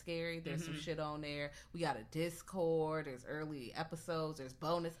That's Scary. There's some shit on there. We got a Discord. There's early episodes. There's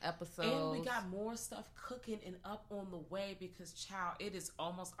bonus episodes. And we got more stuff cooking and up on the way because, child, it is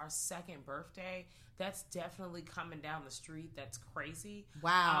almost our 2nd birthday. That's definitely coming down the street. That's crazy.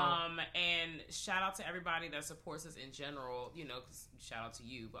 Wow. And shout out to everybody that supports us in general, you know, 'cause shout out to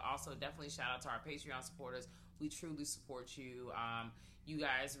you, but also definitely shout out to our Patreon supporters. We truly support you. You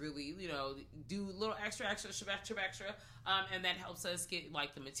guys really, you know, do a little extra, and that helps us get,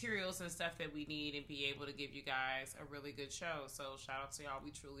 like, the materials and stuff that we need and be able to give you guys a really good show. So, shout out to y'all.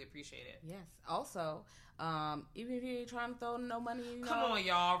 We truly appreciate it. Yes. Also, even if you ain't trying to throw no money, you know, come on,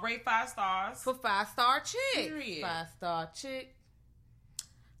 y'all. Rate 5 stars. For 5-star chick. Period. 5-star chick.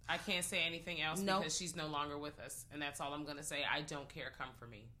 I can't say anything else because she's no longer with us. And that's all I'm going to say. I don't care. Come for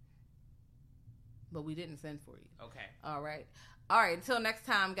me. But we didn't send for you. Okay. All right. Until next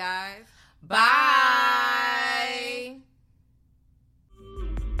time, guys. Bye.